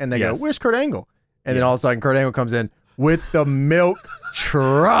hits, and they Yes. go, "Where's Kurt Angle?" And then all of a sudden, Kurt Angle comes in with the milk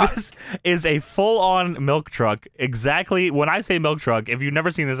truck. This is a full-on milk truck. Exactly. When I say milk truck, if you've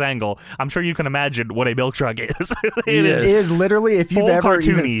never seen this angle, I'm sure you can imagine what a milk truck is. It It is. is literally, if you've Full ever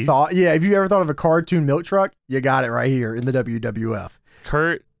cartoony. even thought, if you ever thought of a cartoon milk truck, you got it right here in the WWF.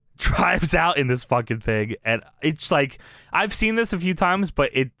 Kurt drives out in this fucking thing, and it's like, I've seen this a few times, but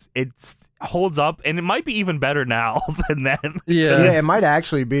it holds up, and it might be even better now than then. Yeah. Yeah, it might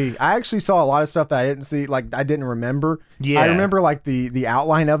actually be. I actually saw a lot of stuff that I didn't see, like I didn't remember. Yeah. I remember like the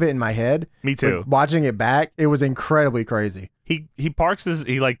outline of it in my head. Me too. But watching it back, it was incredibly crazy. He parks his,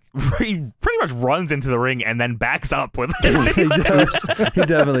 he pretty much runs into the ring and then backs up with it. He does. He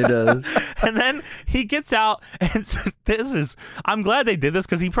definitely does. And then he gets out, and I'm glad they did this,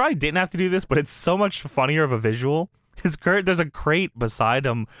 because he probably didn't have to do this, but it's so much funnier of a visual. There's a crate beside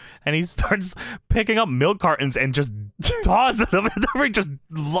him, and he starts picking up milk cartons and just tossing them in the ring,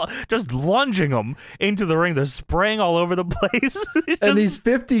 just lunging them into the ring. They're spraying all over the place. And these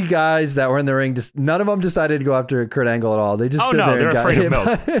 50 guys that were in the ring, just none of them decided to go after Kurt Angle at all. They just stood there they're and got afraid hit of milk.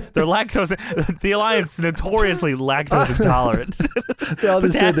 by- They're lactose. The Alliance notoriously lactose intolerant. They all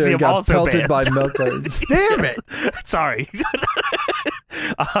just stood there Potassium and got also pelted by banned. milk cartons. Damn it! Sorry.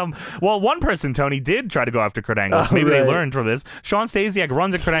 Well, one person, Tony, did try to go after Kurt Angle. So maybe they right. learned from this. Sean Stasiak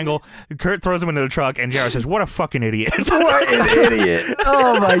runs at Kurt Angle. Kurt throws him into the truck, and JR says, "What a fucking idiot." What an idiot!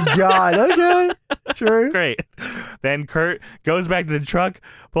 Oh my god. Okay, true. Great. Then Kurt goes back to the truck,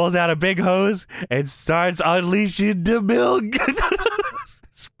 pulls out a big hose, and starts unleashing the milk.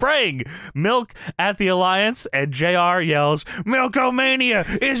 Spraying milk at the Alliance, and JR yells, "Milk-O-Mania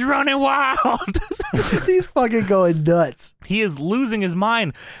is running wild." He's fucking going nuts. He is losing his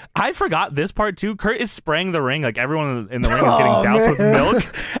mind. I forgot this part too. Kurt is spraying the ring, like everyone in the ring is getting doused with milk,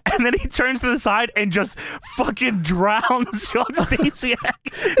 and then he turns to the side and just fucking drowns Sean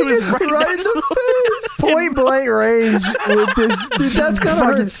Stasiak. Who is right Right in next to the face. Point blank range with this. Dude, that's gonna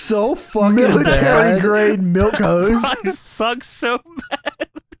fucking hurt so fucking military bad. grade milk hose. It sucks so bad.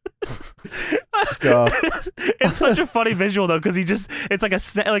 Scuff. It's such a funny visual though, because it's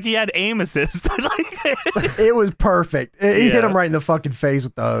like like he had aim assist. It was perfect. He hit Yeah. him right in the fucking face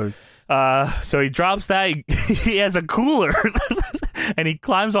with the hose. So he drops that. He has a cooler, and he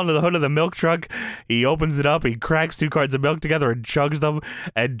climbs onto the hood of the milk truck. He opens it up. He cracks 2 cartons of milk together and chugs them.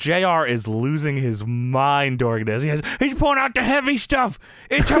 And JR is losing his mind during this. He's pulling out the heavy stuff.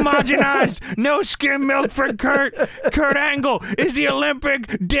 It's homogenized. No skim milk for Kurt. Kurt Angle is the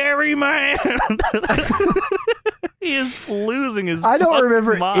Olympic dairy man. He is losing his. I don't fucking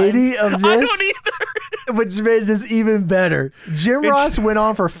remember mind. any of this. I don't either. Which made this even better. Jim Ross went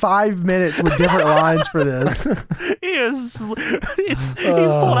on for 5 minutes with different lines for this. He's pulled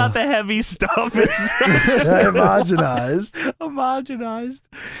out the heavy stuff. Homogenized. Homogenized.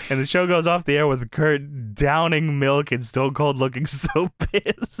 And the show goes off the air with Kurt downing milk and Stone Cold looking so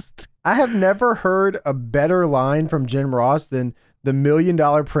pissed. I have never heard a better line from Jim Ross than The $1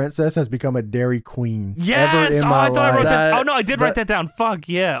 Million Princess has become a Dairy Queen. Yes. Ever in Oh, my I thought I wrote life. that. Oh no, I did write that down. Fuck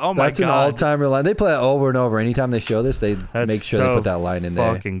yeah. Oh my That's god. an all-timer line. They play it over and over. Anytime they show this, they That's make sure so they put that line in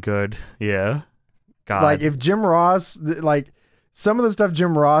there. Fucking good. Yeah. God. Like if Jim Ross, like some of the stuff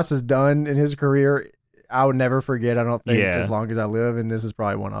Jim Ross has done in his career, I would never forget. I don't think Yeah. as long as I live, and this is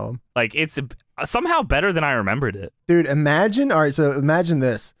probably one of them. Like it's somehow better than I remembered it. Dude, imagine. All right, so imagine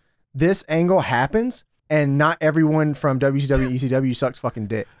this. This angle happens, and not everyone from WCW, ECW sucks fucking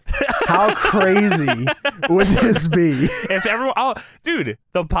dick. How crazy would this be? If everyone, oh, dude,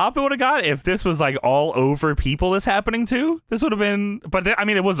 the pop it would have got if this was like all over people this happening to. This would have been, but I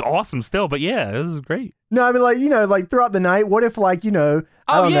mean, it was awesome still. But yeah, this is great. No, I mean, like, you know, like throughout the night, what if, like, you know,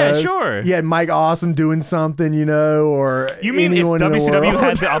 I Oh don't yeah, know, sure. you had Mike Awesome doing something, you know, or You mean if anyone in the WCW world?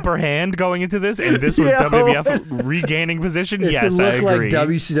 had the upper hand going into this, and this was Yeah. WWF regaining position? If Yes, it I looked agree. like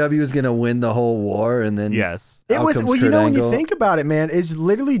WCW was going to win the whole war, and then Yes. It out was, comes well, you Kurt know, when you Angle. think about it, man, it's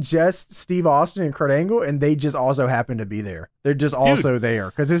literally just Steve Austin and Kurt Angle, and they just also happen to be there. They're just also there.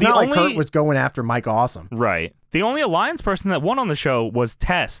 Because it's the not like only- Kurt was going after Mike Awesome. Right. The only alliance person that won on the show was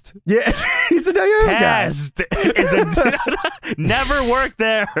Test. Yeah, he's the WWF guy. Test is a never worked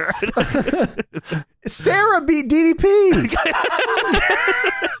there. Sarah beat DDP.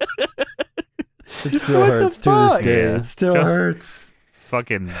 it still What the hurts to this fuck? day. Yeah. It still Just- hurts.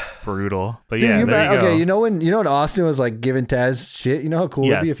 Fucking brutal. But Dude, yeah, you there you go. okay, you know when Austin was like giving Taz shit? You know how cool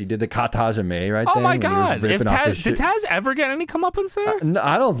it'd be Yes. if he did the Kata May right Oh then? my when he was god! If ripping off Taz, his did shit? Taz ever get any comeuppance there? No,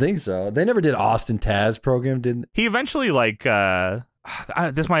 I don't think so. They never did Austin Taz program, didn't He eventually like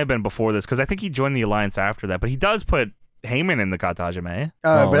this might have been before this because I think he joined the alliance after that. But he does put Heyman in the Katajime.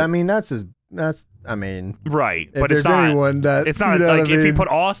 But I mean, I mean, Right, if but there's it's not. anyone that It's not you know like what I if he mean? put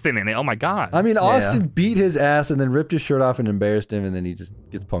Austin in it. Oh my god! I mean, Austin beat his ass and then ripped his shirt off and embarrassed him, and then he just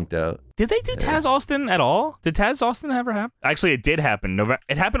gets punked out. Did they do Taz Austin at all? Did Taz Austin ever happen? Actually, it did happen.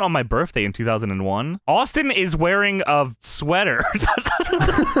 It happened on my birthday in 2001. Austin is wearing a sweater.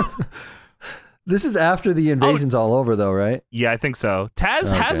 This is after the invasion's all over, though, right? Yeah, I think so.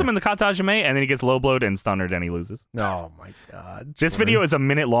 Taz has him in the Katajime, and then he gets low blowed and stunnered, and he loses. Oh my god! This video is a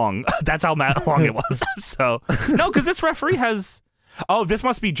minute long. That's how long it was. So no, because this referee has. Oh, this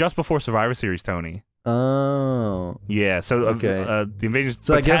must be just before Survivor Series, Tony. Oh, Yeah. So Okay. The invasion.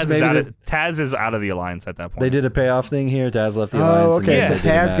 So I guess maybe Taz is out of the alliance at that point. they did a payoff thing here. Taz left the alliance. Oh, and okay. then So they did a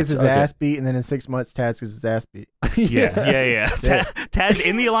Taz match. gets his Okay. ass beat, and then in 6 months, Taz gets his ass beat. Yeah. Sick. Taz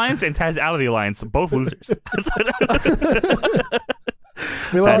in the alliance and Taz out of the alliance, both losers.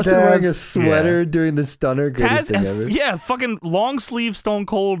 We love Austin wearing a Taz. sweater doing the stunner. Greatest thing ever. Yeah, fucking long sleeve Stone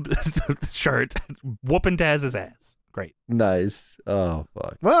Cold shirt, whooping Taz's ass. Great. Nice. Oh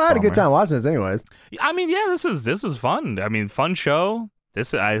fuck. Well, I had a good Bummer. time watching this, anyways. I mean, yeah, this was fun. I mean, fun show.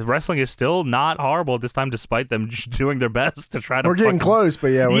 This wrestling is still not horrible at this time, despite them just doing their best to try to. We're getting close, but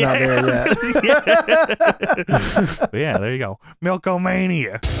yeah, we're not there yet. But yeah, there you go.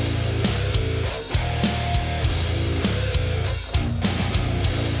 Milk-O-Mania.